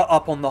launcher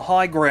up on the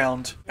high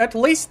ground. At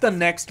least the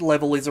next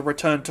level is a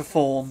return to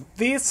form.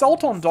 The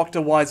assault on Dr.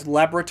 Y's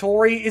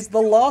laboratory is the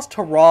last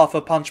hurrah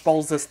for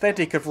Punchbowl's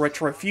aesthetic of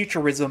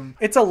retrofuturism.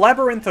 It's a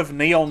labyrinth of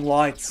neon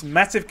lights,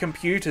 massive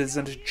computers,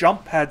 and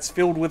jump pads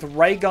filled with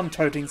ray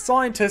gun-toting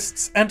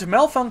scientists and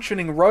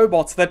malfunctioning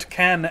robots that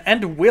can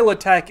and will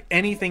attack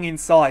anything in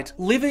sight,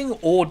 living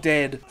or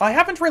dead. I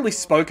haven't really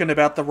spoken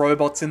about the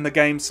robots in the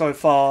game so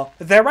far.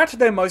 They're at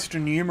their most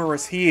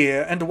numerous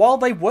here, and while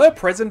they were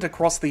present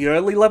across the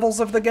early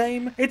levels of the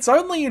game, it's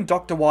only in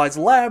Dr. Y's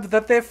lab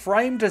that they're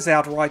framed as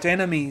outright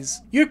enemies.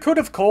 You could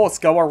of course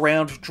go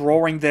around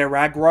drawing their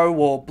aggro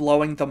or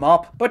blowing them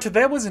up, but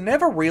there was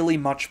never really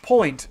much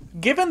point.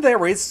 Given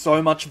there is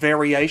so much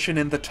variation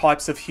in the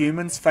types of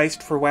humans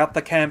faced throughout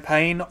the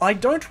campaign, I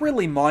don't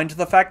really mind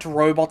the fact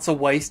robots are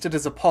wasted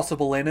as a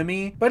possible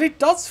enemy, but it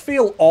does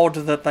feel odd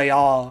that they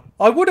are.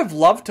 I would have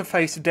loved to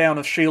face down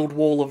a shield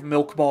wall of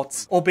milk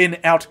bots, or been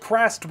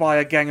outcrassed by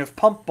a gang of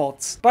pump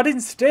bots, but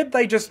instead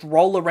they just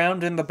roll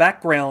around in the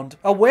background,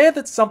 aware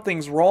that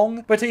something's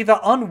wrong, but either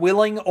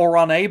unwilling or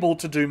unable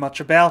to do much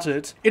about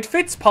it. It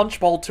fits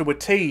Punchbowl to a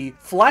T,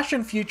 flash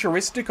and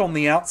futuristic on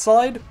the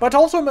outside, but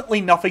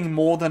ultimately nothing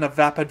more than a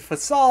vapid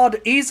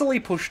facade easily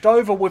pushed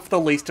over with the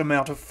least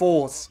amount of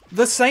force.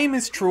 The same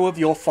is true of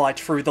your fight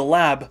through the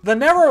lab. The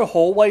narrow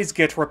hallways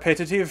get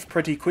repetitive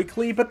pretty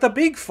quickly, but the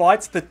big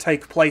fights that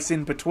take place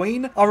in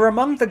between are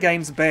among the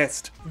game's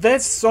best.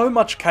 There's so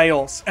much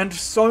chaos and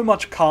so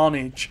much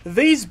carnage.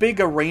 These big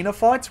big arena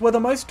fights were the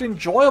most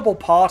enjoyable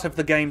part of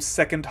the game's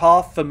second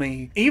half for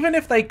me, even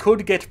if they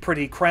could get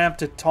pretty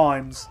cramped at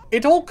times.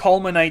 It all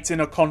culminates in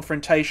a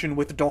confrontation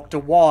with Dr.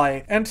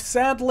 Y, and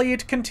sadly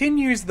it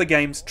continues the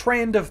game's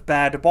trend of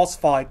bad boss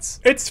fights.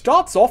 It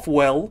starts off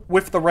well,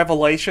 with the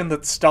revelation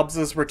that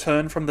Stubbs'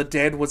 return from the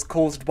dead was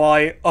caused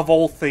by, of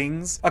all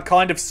things, a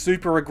kind of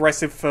super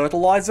aggressive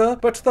fertilizer,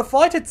 but the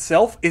fight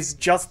itself is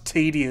just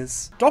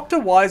tedious. Dr.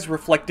 Y's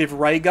reflective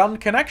ray gun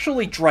can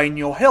actually drain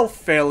your health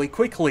fairly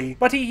quickly,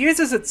 but he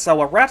uses it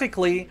so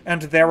erratically,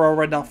 and there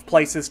are enough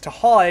places to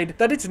hide,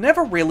 that it's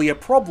never really a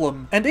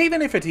problem, and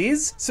even if it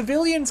is,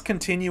 civilians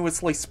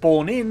continuously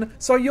spawn in,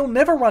 so you'll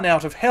never run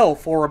out of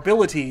health or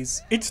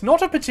abilities. It's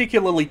not a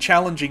particularly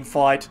challenging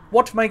fight.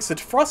 What makes it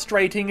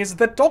frustrating is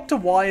that Dr.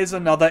 Y is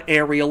another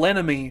aerial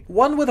enemy,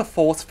 one with a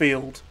force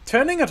field.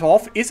 Turning it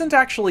off isn't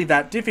actually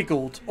that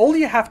difficult. All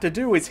you have to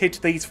do is hit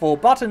these 4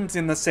 buttons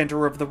in the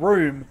center of the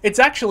room. It's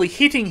actually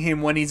hitting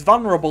him when he's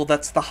vulnerable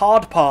that's the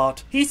hard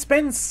part. He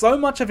spends so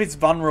much of his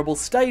vulnerable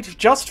state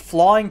just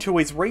flying to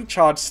his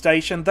recharge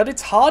station that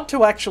it's hard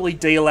to actually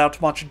deal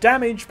out much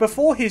damage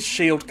before his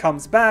shield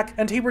comes back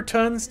and he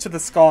returns to the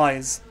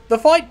skies. The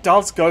fight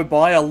does go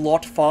by a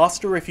lot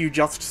faster if you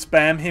just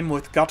spam him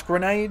with gut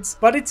grenades,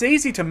 but it's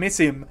easy to miss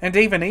him, and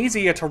even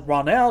easier to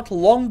run out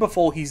long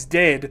before he's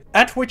dead,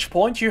 at which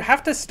point you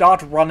have to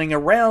start running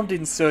around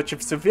in search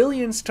of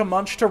civilians to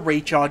munch to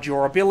recharge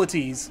your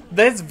abilities.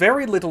 There's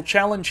very little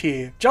challenge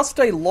here, just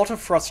a lot of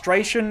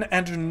frustration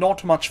and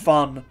not much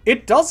fun.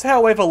 It does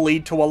however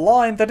lead to a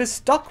line that has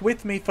stuck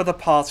with me for the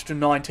past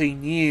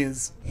 19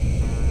 years.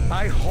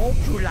 I hope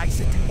you like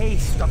the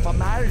taste of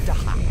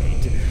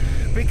formaldehyde,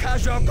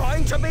 because you're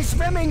going to be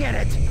swimming in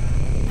it!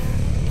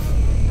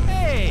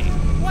 Hey,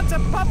 what's a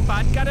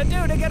putt-putt gotta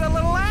do to get a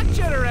little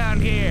action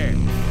around here?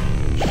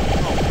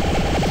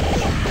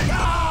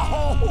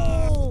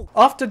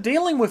 After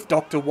dealing with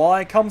Dr.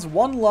 Y comes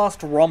one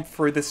last romp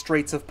through the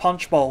streets of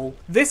Punchbowl.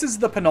 This is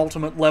the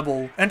penultimate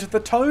level, and the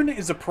tone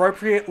is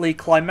appropriately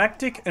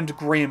climactic and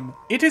grim.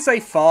 It is a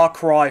far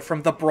cry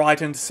from the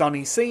bright and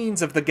sunny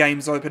scenes of the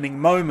game's opening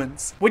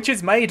moments, which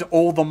is made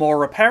all the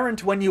more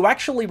apparent when you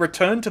actually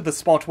return to the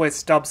spot where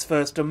Stubbs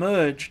first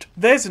emerged.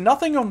 There's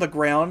nothing on the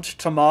ground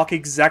to mark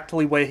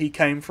exactly where he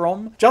came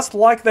from, just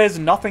like there's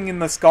nothing in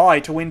the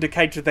sky to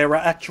indicate there are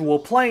actual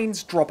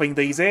planes dropping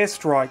these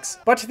airstrikes,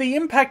 but the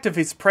impact of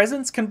his presence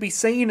can be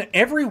seen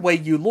everywhere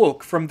you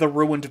look, from the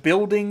ruined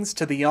buildings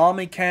to the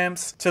army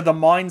camps to the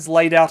mines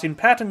laid out in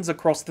patterns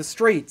across the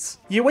streets.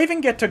 You even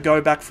get to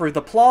go back through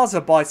the plaza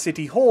by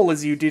City Hall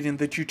as you did in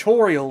the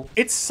tutorial.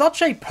 It's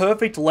such a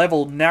perfect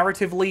level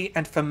narratively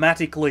and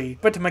thematically,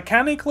 but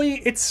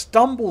mechanically it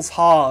stumbles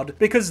hard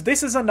because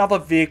this is another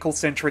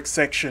vehicle-centric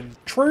section.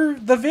 True,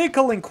 the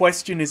vehicle in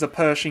question is a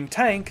Pershing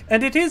tank,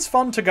 and it is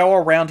fun to go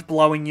around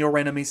blowing your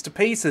enemies to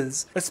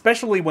pieces,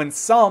 especially when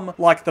some,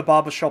 like the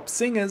barbershop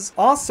singers,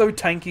 are so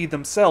tanky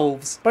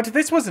themselves. But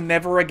this was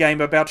never a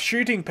game about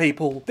shooting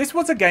people. This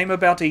was a game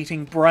about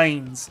eating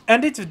brains.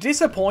 And it's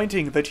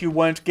disappointing that you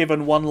weren't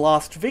given one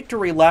last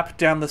victory lap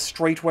down the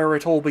street where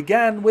it all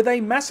began with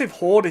a massive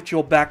horde at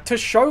your back to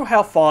show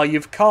how far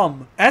you've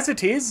come. As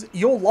it is,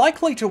 you're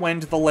likely to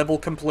end the level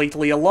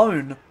completely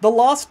alone, the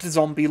last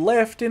zombie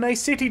left in a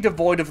city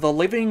devoid of the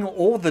living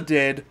or the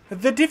dead.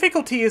 The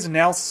difficulty is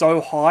now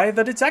so high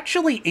that it's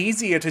actually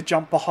easier to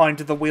jump behind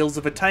the wheels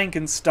of a tank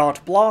and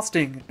start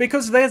blasting,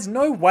 because there's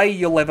no way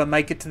you'll ever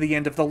make it to the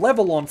end of the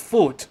level on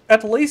foot.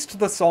 At least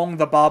the song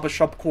the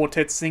barbershop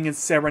quartet singers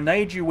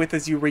serenade you with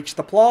as you reach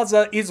the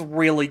plaza is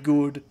really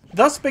good.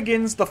 Thus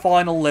begins the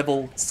final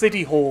level,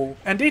 City Hall,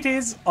 and it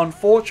is,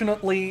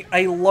 unfortunately,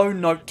 a low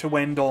note to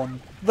end on.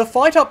 The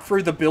fight up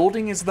through the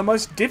building is the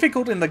most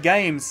difficult in the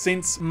game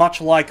since, much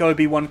like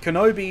Obi-Wan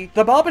Kenobi,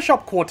 the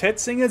barbershop quartet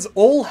singers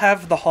all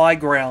have the high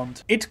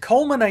ground. It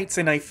culminates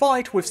in a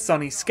fight with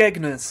Sonny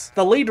Skegness,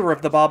 the leader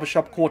of the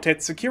barbershop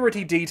quartet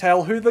security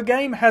detail who the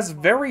game has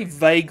very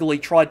vaguely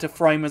tried to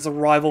frame as a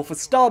rival for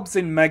Stubbs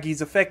in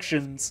Maggie's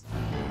affections.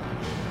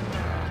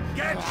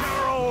 Get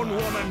your own,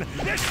 woman!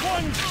 This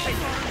one's taken!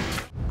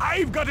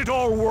 I've got it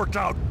all worked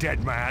out,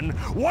 dead man.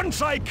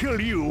 Once I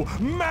kill you,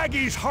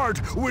 Maggie's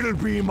heart will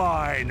be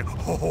mine.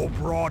 Oh,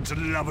 broads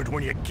love it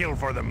when you kill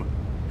for them.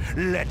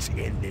 Let's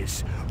end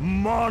this.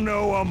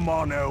 Mono a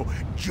mono,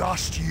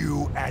 just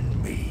you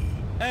and me.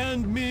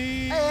 And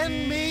me.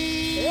 And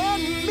me.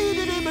 And me.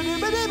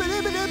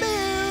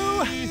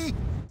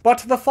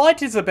 But the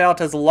fight is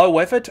about as low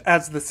effort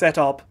as the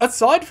setup.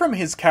 Aside from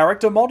his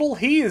character model,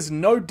 he is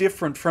no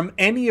different from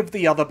any of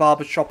the other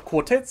barbershop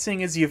quartet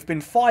singers you've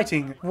been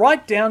fighting,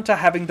 right down to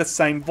having the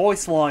same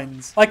voice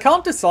lines. I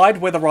can't decide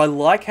whether I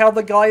like how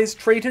the guy is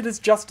treated as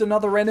just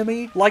another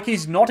enemy, like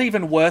he's not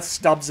even worth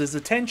Stubbs'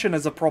 attention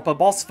as a proper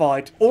boss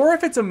fight, or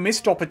if it's a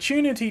missed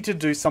opportunity to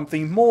do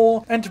something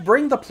more and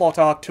bring the plot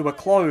arc to a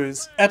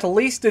close. At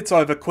least it's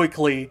over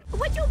quickly.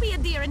 Would you be a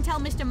dear and tell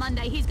Mr.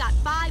 Monday he's got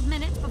 5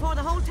 minutes before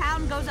the whole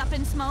town goes up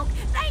in smoke?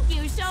 Thank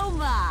you so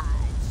much.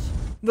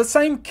 The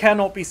same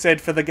cannot be said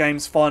for the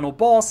game's final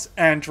boss,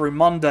 Andrew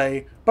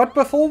Monday. But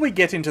before we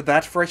get into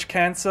that fresh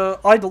cancer,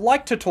 I'd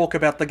like to talk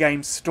about the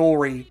game's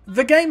story.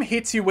 The game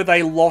hits you with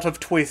a lot of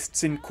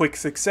twists in quick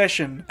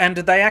succession, and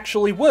they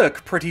actually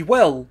work pretty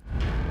well.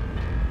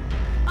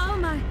 Oh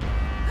my...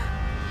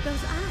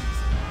 Those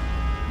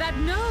eyes. That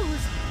nose.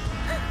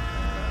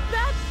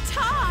 That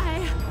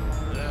tie.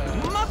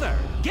 Mother!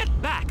 Get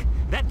back!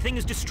 That thing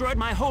has destroyed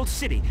my whole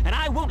city, and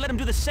I won't let him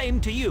do the same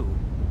to you.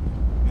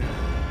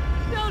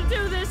 Don't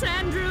do this,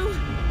 Andrew.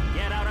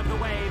 Get out of the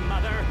way,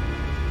 Mother.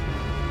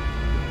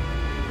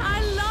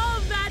 I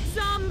love that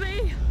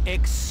zombie.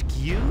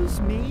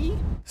 Excuse me?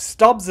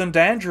 Stubbs and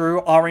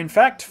Andrew are in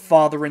fact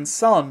father and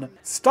son.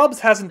 Stubbs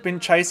hasn't been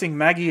chasing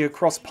Maggie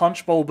across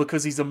Punchbowl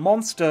because he's a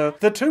monster.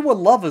 The two were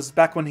lovers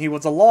back when he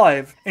was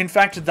alive. In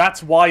fact,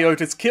 that's why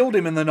Otis killed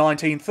him in the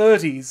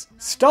 1930s.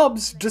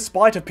 Stubbs,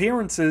 despite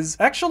appearances,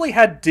 actually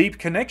had deep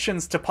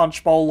connections to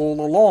Punchbowl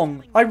all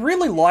along. I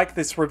really like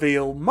this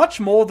reveal, much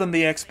more than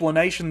the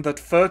explanation that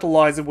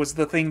fertilizer was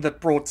the thing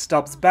that brought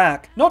Stubbs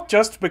back. Not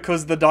just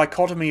because the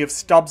dichotomy of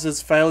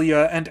Stubbs's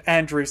failure and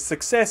Andrew's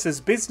success as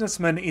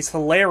businessman is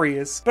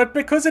hilarious, but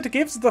because it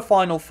gives the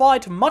final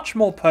fight much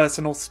more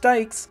personal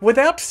stakes,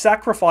 without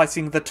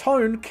sacrificing the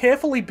tone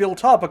carefully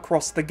built up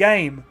across the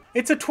game.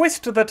 It's a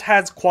twist that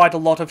has quite a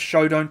lot of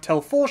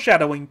show-don't-tell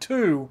foreshadowing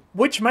too,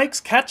 which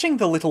makes catching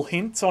the little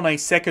hints on a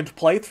second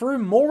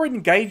playthrough more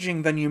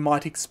engaging than you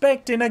might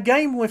expect in a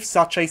game with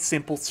such a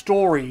simple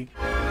story.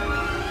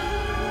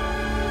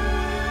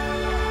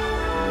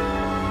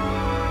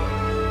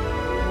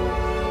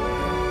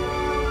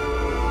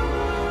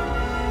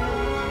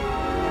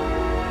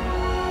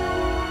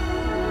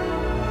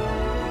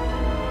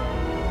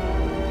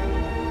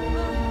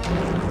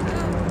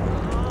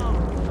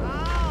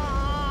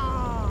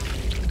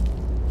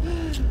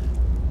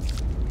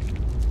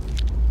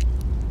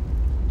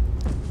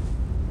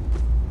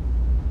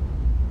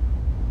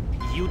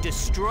 You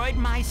destroyed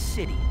my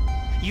city.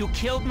 You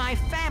killed my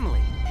family.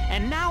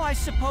 And now I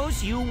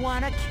suppose you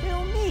want to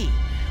kill me.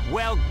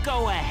 Well,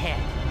 go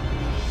ahead.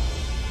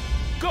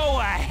 Go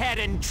ahead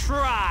and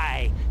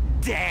try,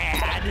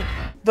 Dad.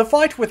 The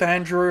fight with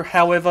Andrew,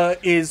 however,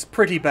 is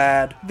pretty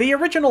bad. The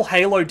original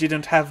Halo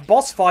didn't have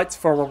boss fights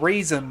for a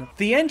reason.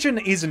 The engine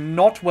is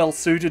not well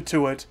suited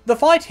to it. The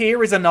fight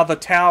here is another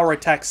tower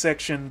attack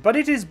section, but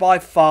it is by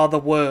far the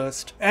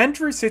worst.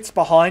 Andrew sits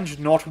behind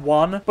not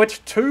one, but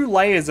two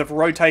layers of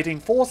rotating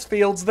force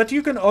fields that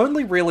you can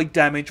only really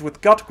damage with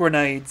gut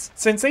grenades,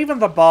 since even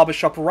the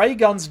barbershop ray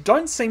guns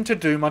don't seem to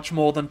do much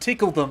more than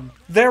tickle them.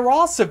 There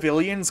are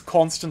civilians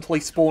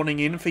constantly spawning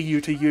in for you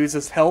to use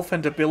as health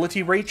and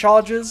ability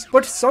recharges,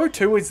 but so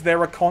too is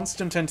there a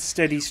constant and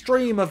steady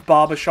stream of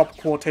barbershop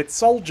quartet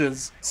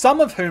soldiers, some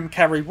of whom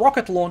carry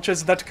rocket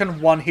launchers that can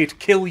one-hit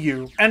kill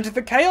you. And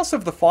the chaos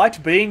of the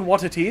fight being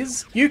what it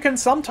is, you can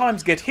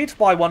sometimes get hit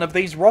by one of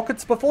these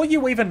rockets before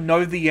you even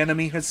know the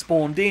enemy has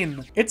spawned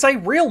in. It's a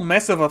real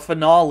mess of a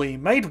finale,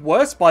 made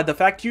worse by the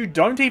fact you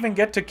don't even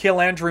get to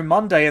kill Andrew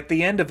Monday at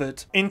the end of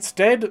it.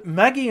 Instead,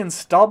 Maggie and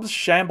Stubbs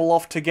shamble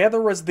off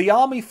together as the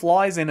army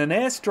flies in an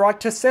airstrike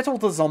to settle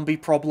the zombie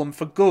problem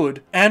for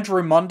good.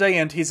 Andrew Monday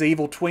and his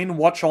evil twin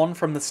watch on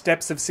from the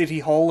steps of City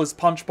Hall as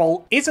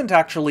Punchbowl isn't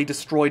actually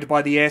destroyed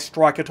by the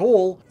airstrike at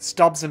all.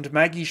 Stubbs and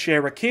Maggie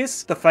share a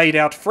kiss, the fade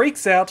out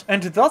freaks out,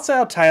 and thus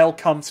our tale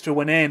comes to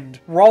an end.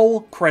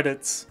 Roll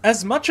credits.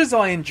 As much as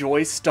I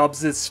enjoy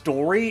Stubbs'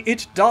 story,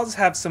 it does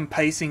have some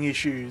pacing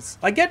issues.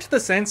 I get the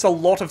sense a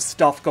lot of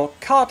stuff got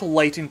cut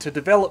late into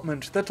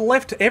development that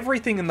left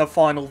everything in the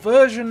final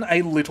version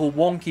a little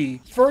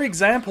wonky. For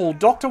example,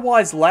 Dr.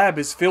 Y's lab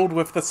is filled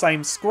with the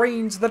same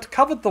screens that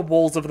covered the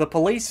walls of the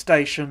police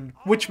station,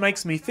 which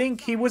makes me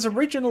think he was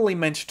originally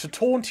meant to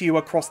taunt you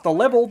across the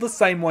level the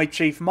same way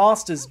Chief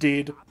Masters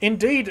did.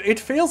 Indeed, it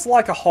feels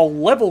like a whole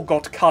level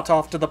got cut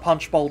after the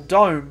Punchbowl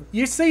Dome.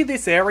 You see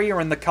this area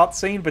in the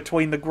cutscene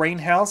between the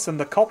greenhouse and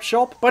the cop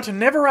shop, but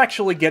never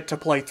actually get to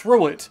play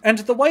through it, and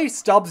the way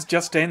Stubbs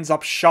just ends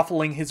up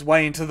shuffling his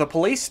way into the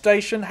police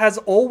station has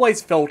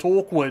always felt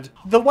awkward.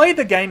 The way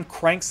the game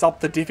cranks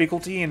up the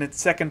difficulty in its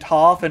second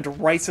half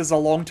and races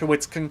along to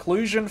its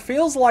conclusion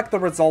feels like the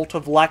result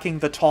of lacking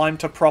the time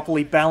to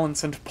properly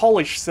balance and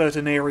polish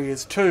certain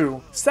areas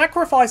too.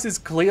 Sacrifices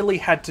clearly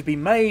had to be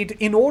made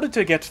in order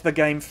to get the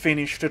game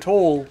finished at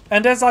all,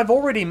 and as I've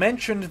already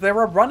mentioned, there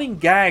are running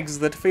gags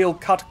that feel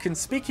cut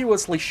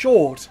conspicuously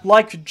short,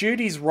 like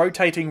Judy's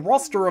rotating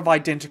roster of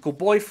identical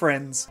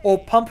boyfriends,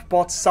 or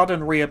Pumpbot's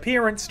sudden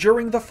reappearance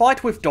during the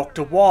fight with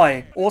Dr.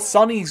 Y, or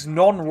Sonny's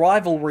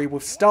non-rivalry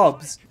with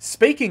Stubbs.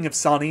 Speaking of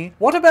Sonny,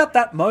 what about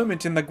that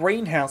moment in the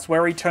greenhouse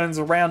where he turns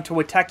around to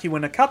attack you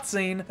in a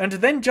cutscene and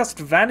then just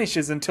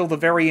vanishes until the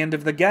very end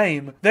of the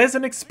game. There's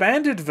an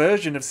expanded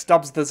version of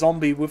Stubbs the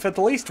Zombie with at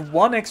least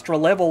one extra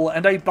level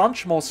and a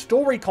bunch more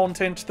story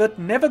content that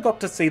never got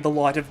to see the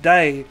light of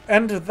day.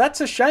 And that's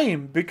a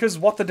shame, because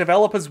what the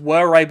developers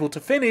were able to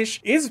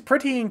finish is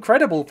pretty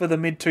incredible for the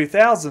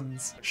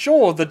mid-2000s.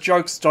 Sure, the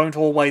jokes don't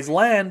always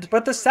land,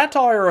 but the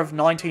satire of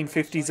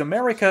 1950s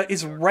America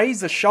is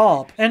razor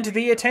sharp, and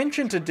the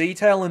attention to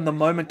detail in the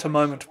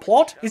moment-to-moment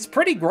plot is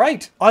pretty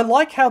great. I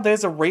like how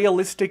there's a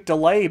realistic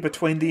delay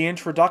between the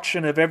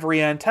introduction of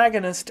every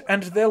antagonist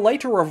and their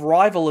later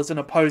arrival as an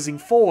opposing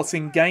force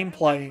in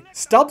gameplay.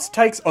 Stubbs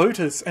takes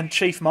Otis and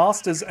Chief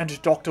Masters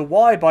and Dr.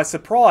 Y by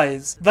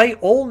surprise. They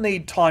all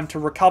need time to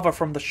recover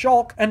from the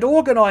shock and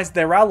organise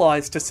their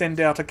allies to send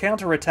out a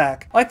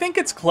counterattack. I think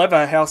it's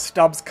clever how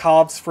Stubbs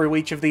carves through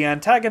each of the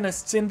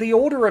antagonists in the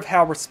order of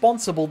how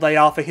responsible they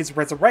are for his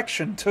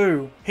resurrection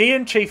too. He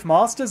and Chief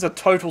Masters are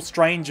total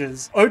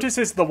strangers. Otis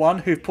is the one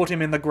who put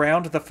him in the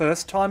ground the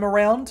first time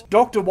around,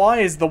 Dr. Y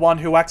is the one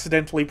who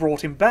accidentally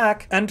brought him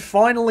back, and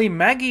finally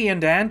Maggie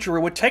and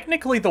Andrew are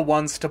technically the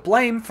ones to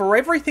blame for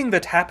everything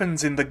that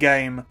happens in the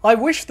game. I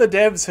wish the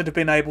devs had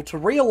been able to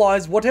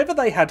realise whatever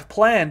they had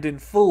planned in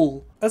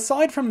full.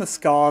 Aside from the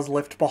scars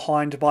left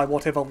behind by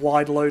whatever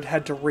wide load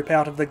had to rip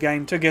out of the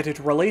game to get it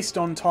released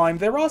on time,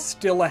 there are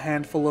still a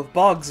handful of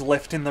bugs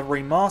left in the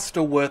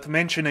remaster worth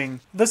mentioning.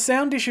 The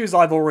sound issues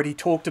I've already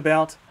talked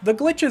about. The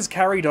glitches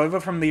carried over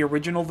from the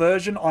original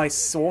version I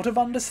sort of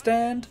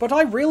understand, but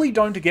I really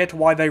don't get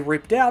why they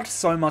ripped out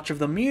so much of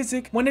the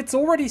music when it's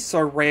already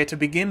so rare to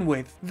begin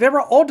with. There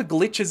are odd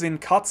glitches in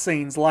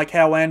cutscenes, like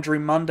how Andrew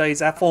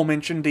Monday's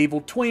aforementioned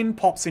evil twin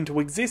pops into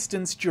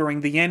existence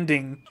during the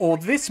ending, or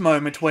this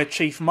moment where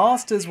Chief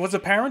Masters was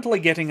apparently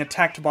getting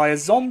attacked by a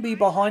zombie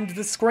behind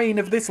the screen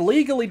of this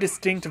legally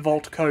distinct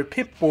Vault-Co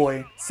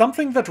Pip-Boy,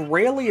 something that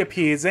rarely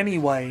appears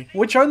anyway,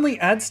 which only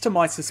adds to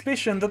my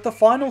suspicion that the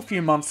final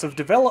few months of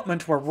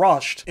development were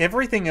rushed.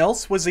 Everything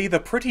else was either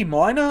pretty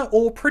minor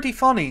or pretty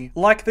funny,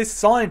 like this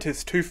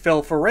scientist who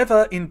fell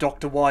forever in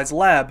Dr. Y's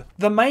lab.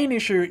 The main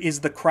issue is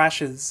the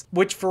crashes,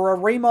 which for a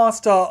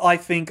remaster I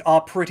think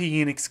are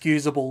pretty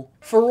inexcusable.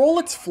 For all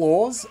its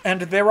flaws,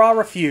 and there are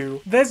a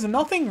few, there's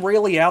nothing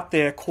really out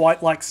there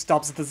quite like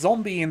Stubbs the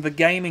Zombie in the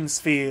gaming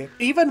sphere.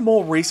 Even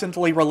more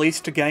recently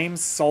released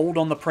games sold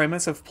on the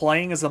premise of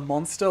playing as a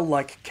monster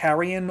like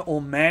Carrion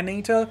or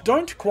Maneater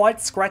don't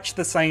quite scratch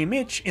the same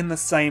itch in the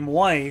same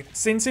way,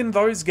 since in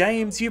those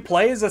games you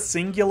play as a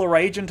singular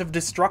agent of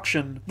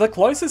destruction. The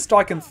closest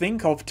I can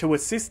think of to a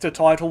sister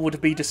title would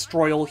be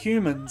Destroy All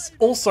Humans,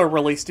 also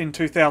released in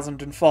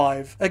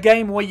 2005, a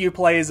game where you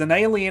play as an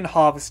alien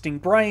harvesting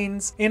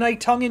brains in a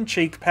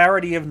tongue-in-cheek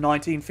parody of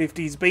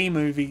 1950s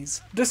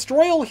B-movies.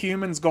 Destroy All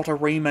Humans got a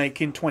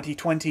remake in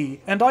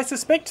 2020, and I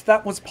suspect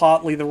that was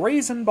partly the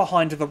reason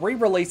behind the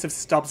re-release of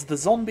Stubbs the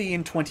Zombie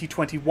in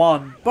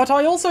 2021. But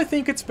I also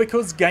think it's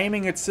because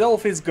gaming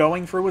itself is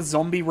going through a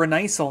zombie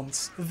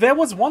renaissance. There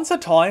was once a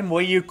time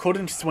where you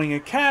couldn't swing a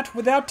cat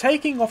without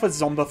taking off a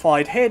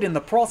zombified head in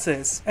the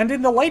process, and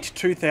in the late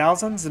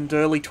 2000s and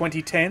early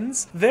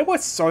 2010s, there were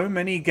so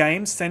many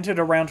games centered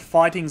around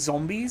fighting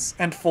zombies,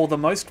 and for the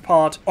most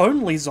part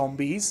only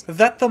zombies,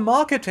 that the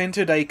market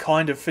entered a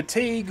kind of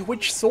fatigue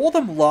which saw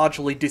them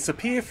largely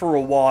disappear for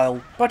a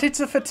while. But it's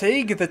a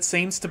fatigue that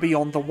seems to be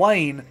on the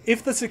wane,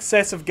 if the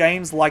success of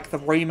games like the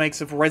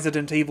remakes of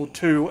Resident Evil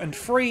 2 and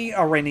 3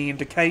 are any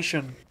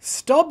indication.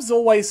 Stubbs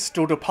always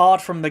stood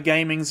apart from the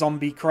gaming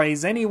zombie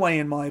craze anyway,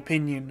 in my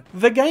opinion.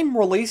 The game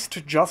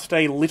released just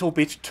a little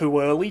bit too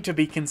early to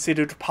be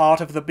considered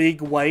part of the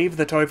big wave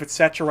that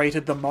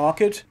oversaturated the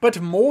market, but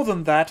more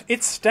than that,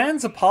 it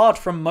stands apart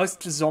from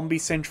most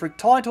zombie-centric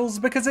titles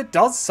because it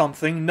does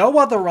something no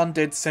other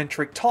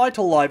undead-centric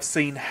title I've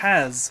seen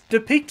has.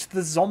 Depict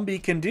the zombie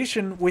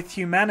condition with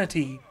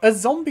humanity. A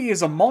zombie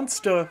is a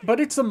monster, but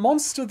it's a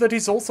monster that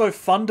is also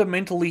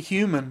fundamentally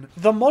human.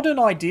 The modern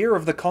idea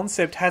of the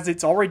concept has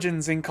its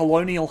origins in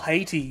colonial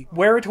Haiti,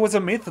 where it was a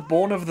myth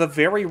born of the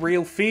very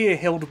real fear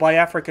held by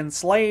African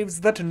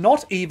slaves that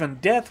not even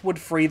death would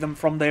free them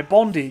from their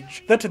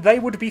bondage, that they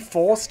would be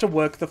forced to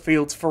work the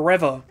fields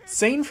forever.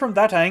 Seen from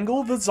that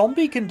angle, the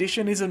zombie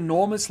condition is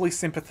enormously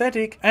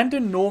sympathetic and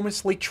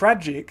enormously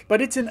tragic,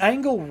 but it's an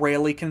angle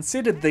rarely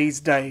considered these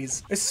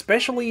days,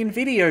 especially in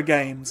video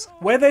games,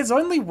 where there's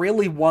only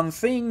really one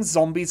thing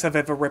zombies have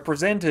ever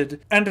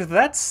represented, and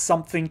that's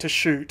something to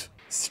shoot.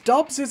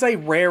 Stubbs is a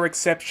rare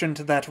exception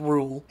to that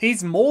rule.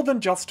 He's more than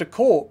just a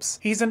corpse,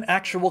 he's an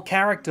actual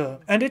character,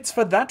 and it's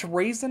for that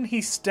reason he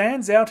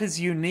stands out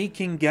as unique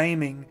in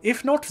gaming,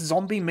 if not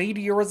zombie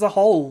media as a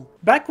whole.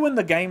 Back when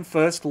the game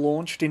first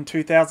launched in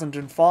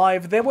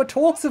 2005, there were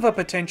talks of a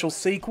potential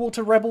sequel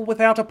to Rebel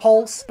Without a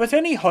Pulse, but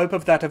any hope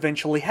of that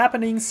eventually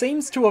happening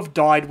seems to have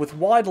died with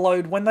Wide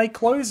Load when they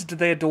closed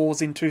their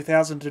doors in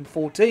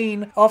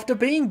 2014 after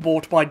being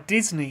bought by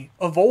Disney,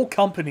 of all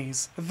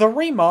companies. The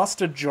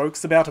remastered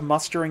jokes about a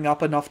mustering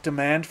up enough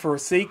demand for a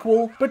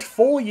sequel, but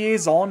 4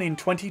 years on in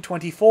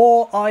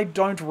 2024, I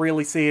don't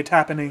really see it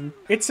happening.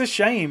 It's a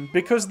shame,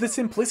 because the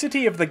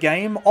simplicity of the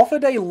game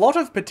offered a lot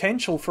of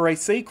potential for a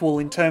sequel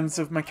in terms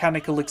of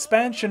mechanical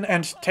expansion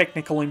and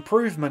technical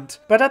improvement,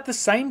 but at the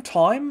same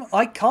time,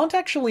 I can't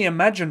actually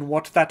imagine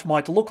what that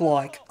might look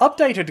like.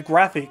 Updated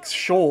graphics,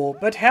 sure,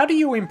 but how do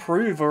you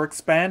improve or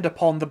expand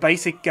upon the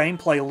basic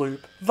gameplay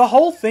loop? The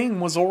whole thing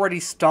was already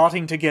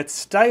starting to get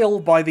stale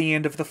by the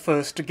end of the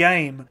first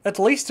game. At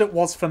least it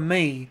was for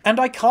me, and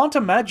I can't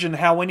imagine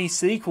how any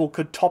sequel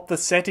could top the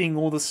setting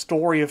or the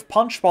story of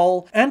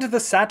Punchbowl and the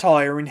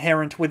satire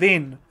inherent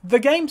within. The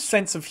game's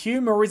sense of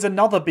humour is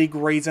another big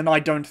reason I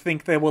don't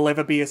think there will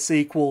ever be a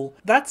sequel.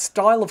 That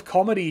style of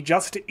comedy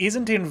just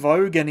isn't in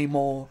vogue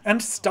anymore,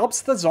 and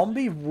Stubbs the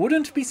Zombie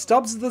wouldn't be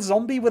Stubbs the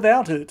Zombie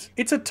without it.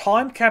 It's a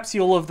time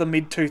capsule of the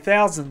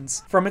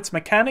mid-2000s, from its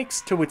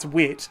mechanics to its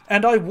wit,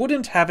 and I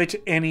wouldn't have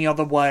it any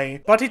other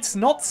way, but it's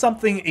not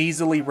something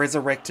easily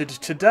resurrected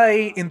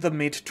today in the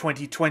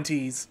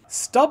mid-2020s.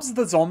 Stubbs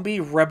the Zombie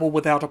Rebel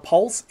Without a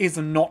Pulse is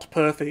not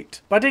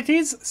perfect, but it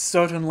is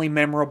certainly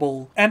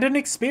memorable, and an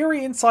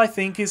experience I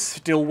think is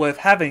still worth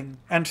having,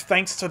 and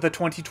thanks to the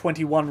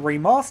 2021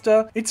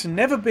 remaster, it's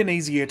never been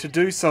easier to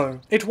do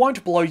so. It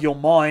won't blow your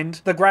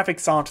mind, the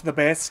graphics aren't the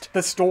best,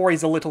 the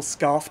story's a little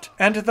scuffed,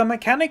 and the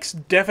mechanics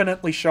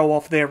definitely show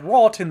off their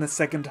rot in the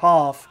second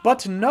half,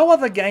 but no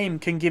other game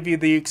can give you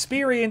the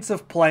experience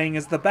of playing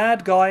as the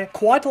bad guy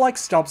quite like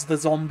Stubbs the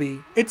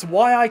Zombie. It's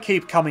why I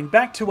keep coming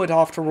back to it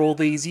after all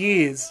these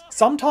years.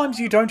 Sometimes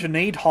you don't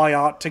need high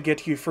art to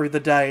get you through the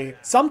day.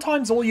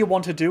 Sometimes all you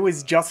want to do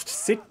is just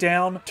sit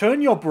down,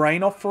 turn your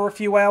brain off for a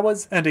few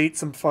hours, and eat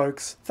some,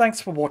 folks.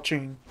 Thanks for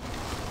watching.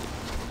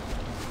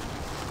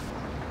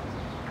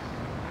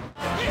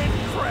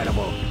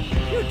 Incredible!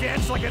 You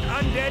dance like an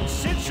undead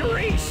Sid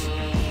Charisse!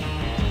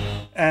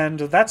 And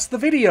that's the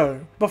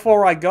video.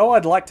 Before I go,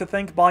 I'd like to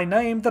thank by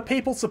name the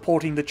people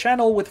supporting the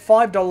channel with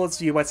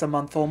 $5 US a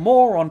month or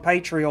more on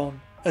Patreon.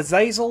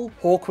 Azazel,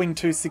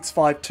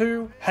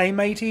 Hawkwing2652,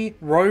 Heymatey,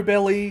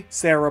 Rowbelly,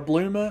 Sarah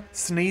Bloomer,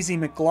 Sneezy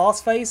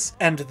McGlassface,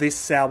 and This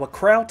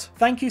Sauerkraut.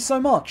 Thank you so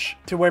much.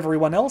 To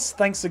everyone else,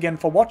 thanks again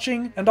for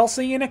watching, and I'll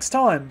see you next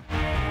time.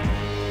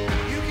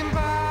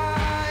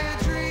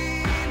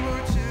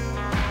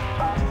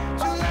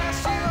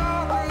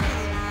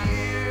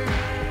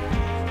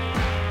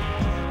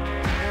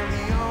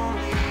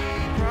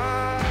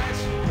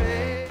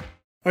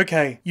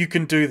 Okay, you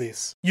can do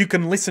this. You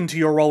can listen to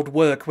your old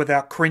work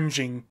without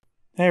cringing.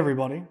 Hey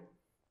everybody.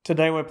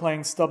 Today we're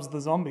playing Stubbs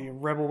the Zombie,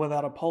 Rebel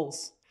Without a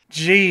Pulse.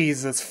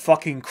 Jesus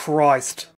fucking Christ.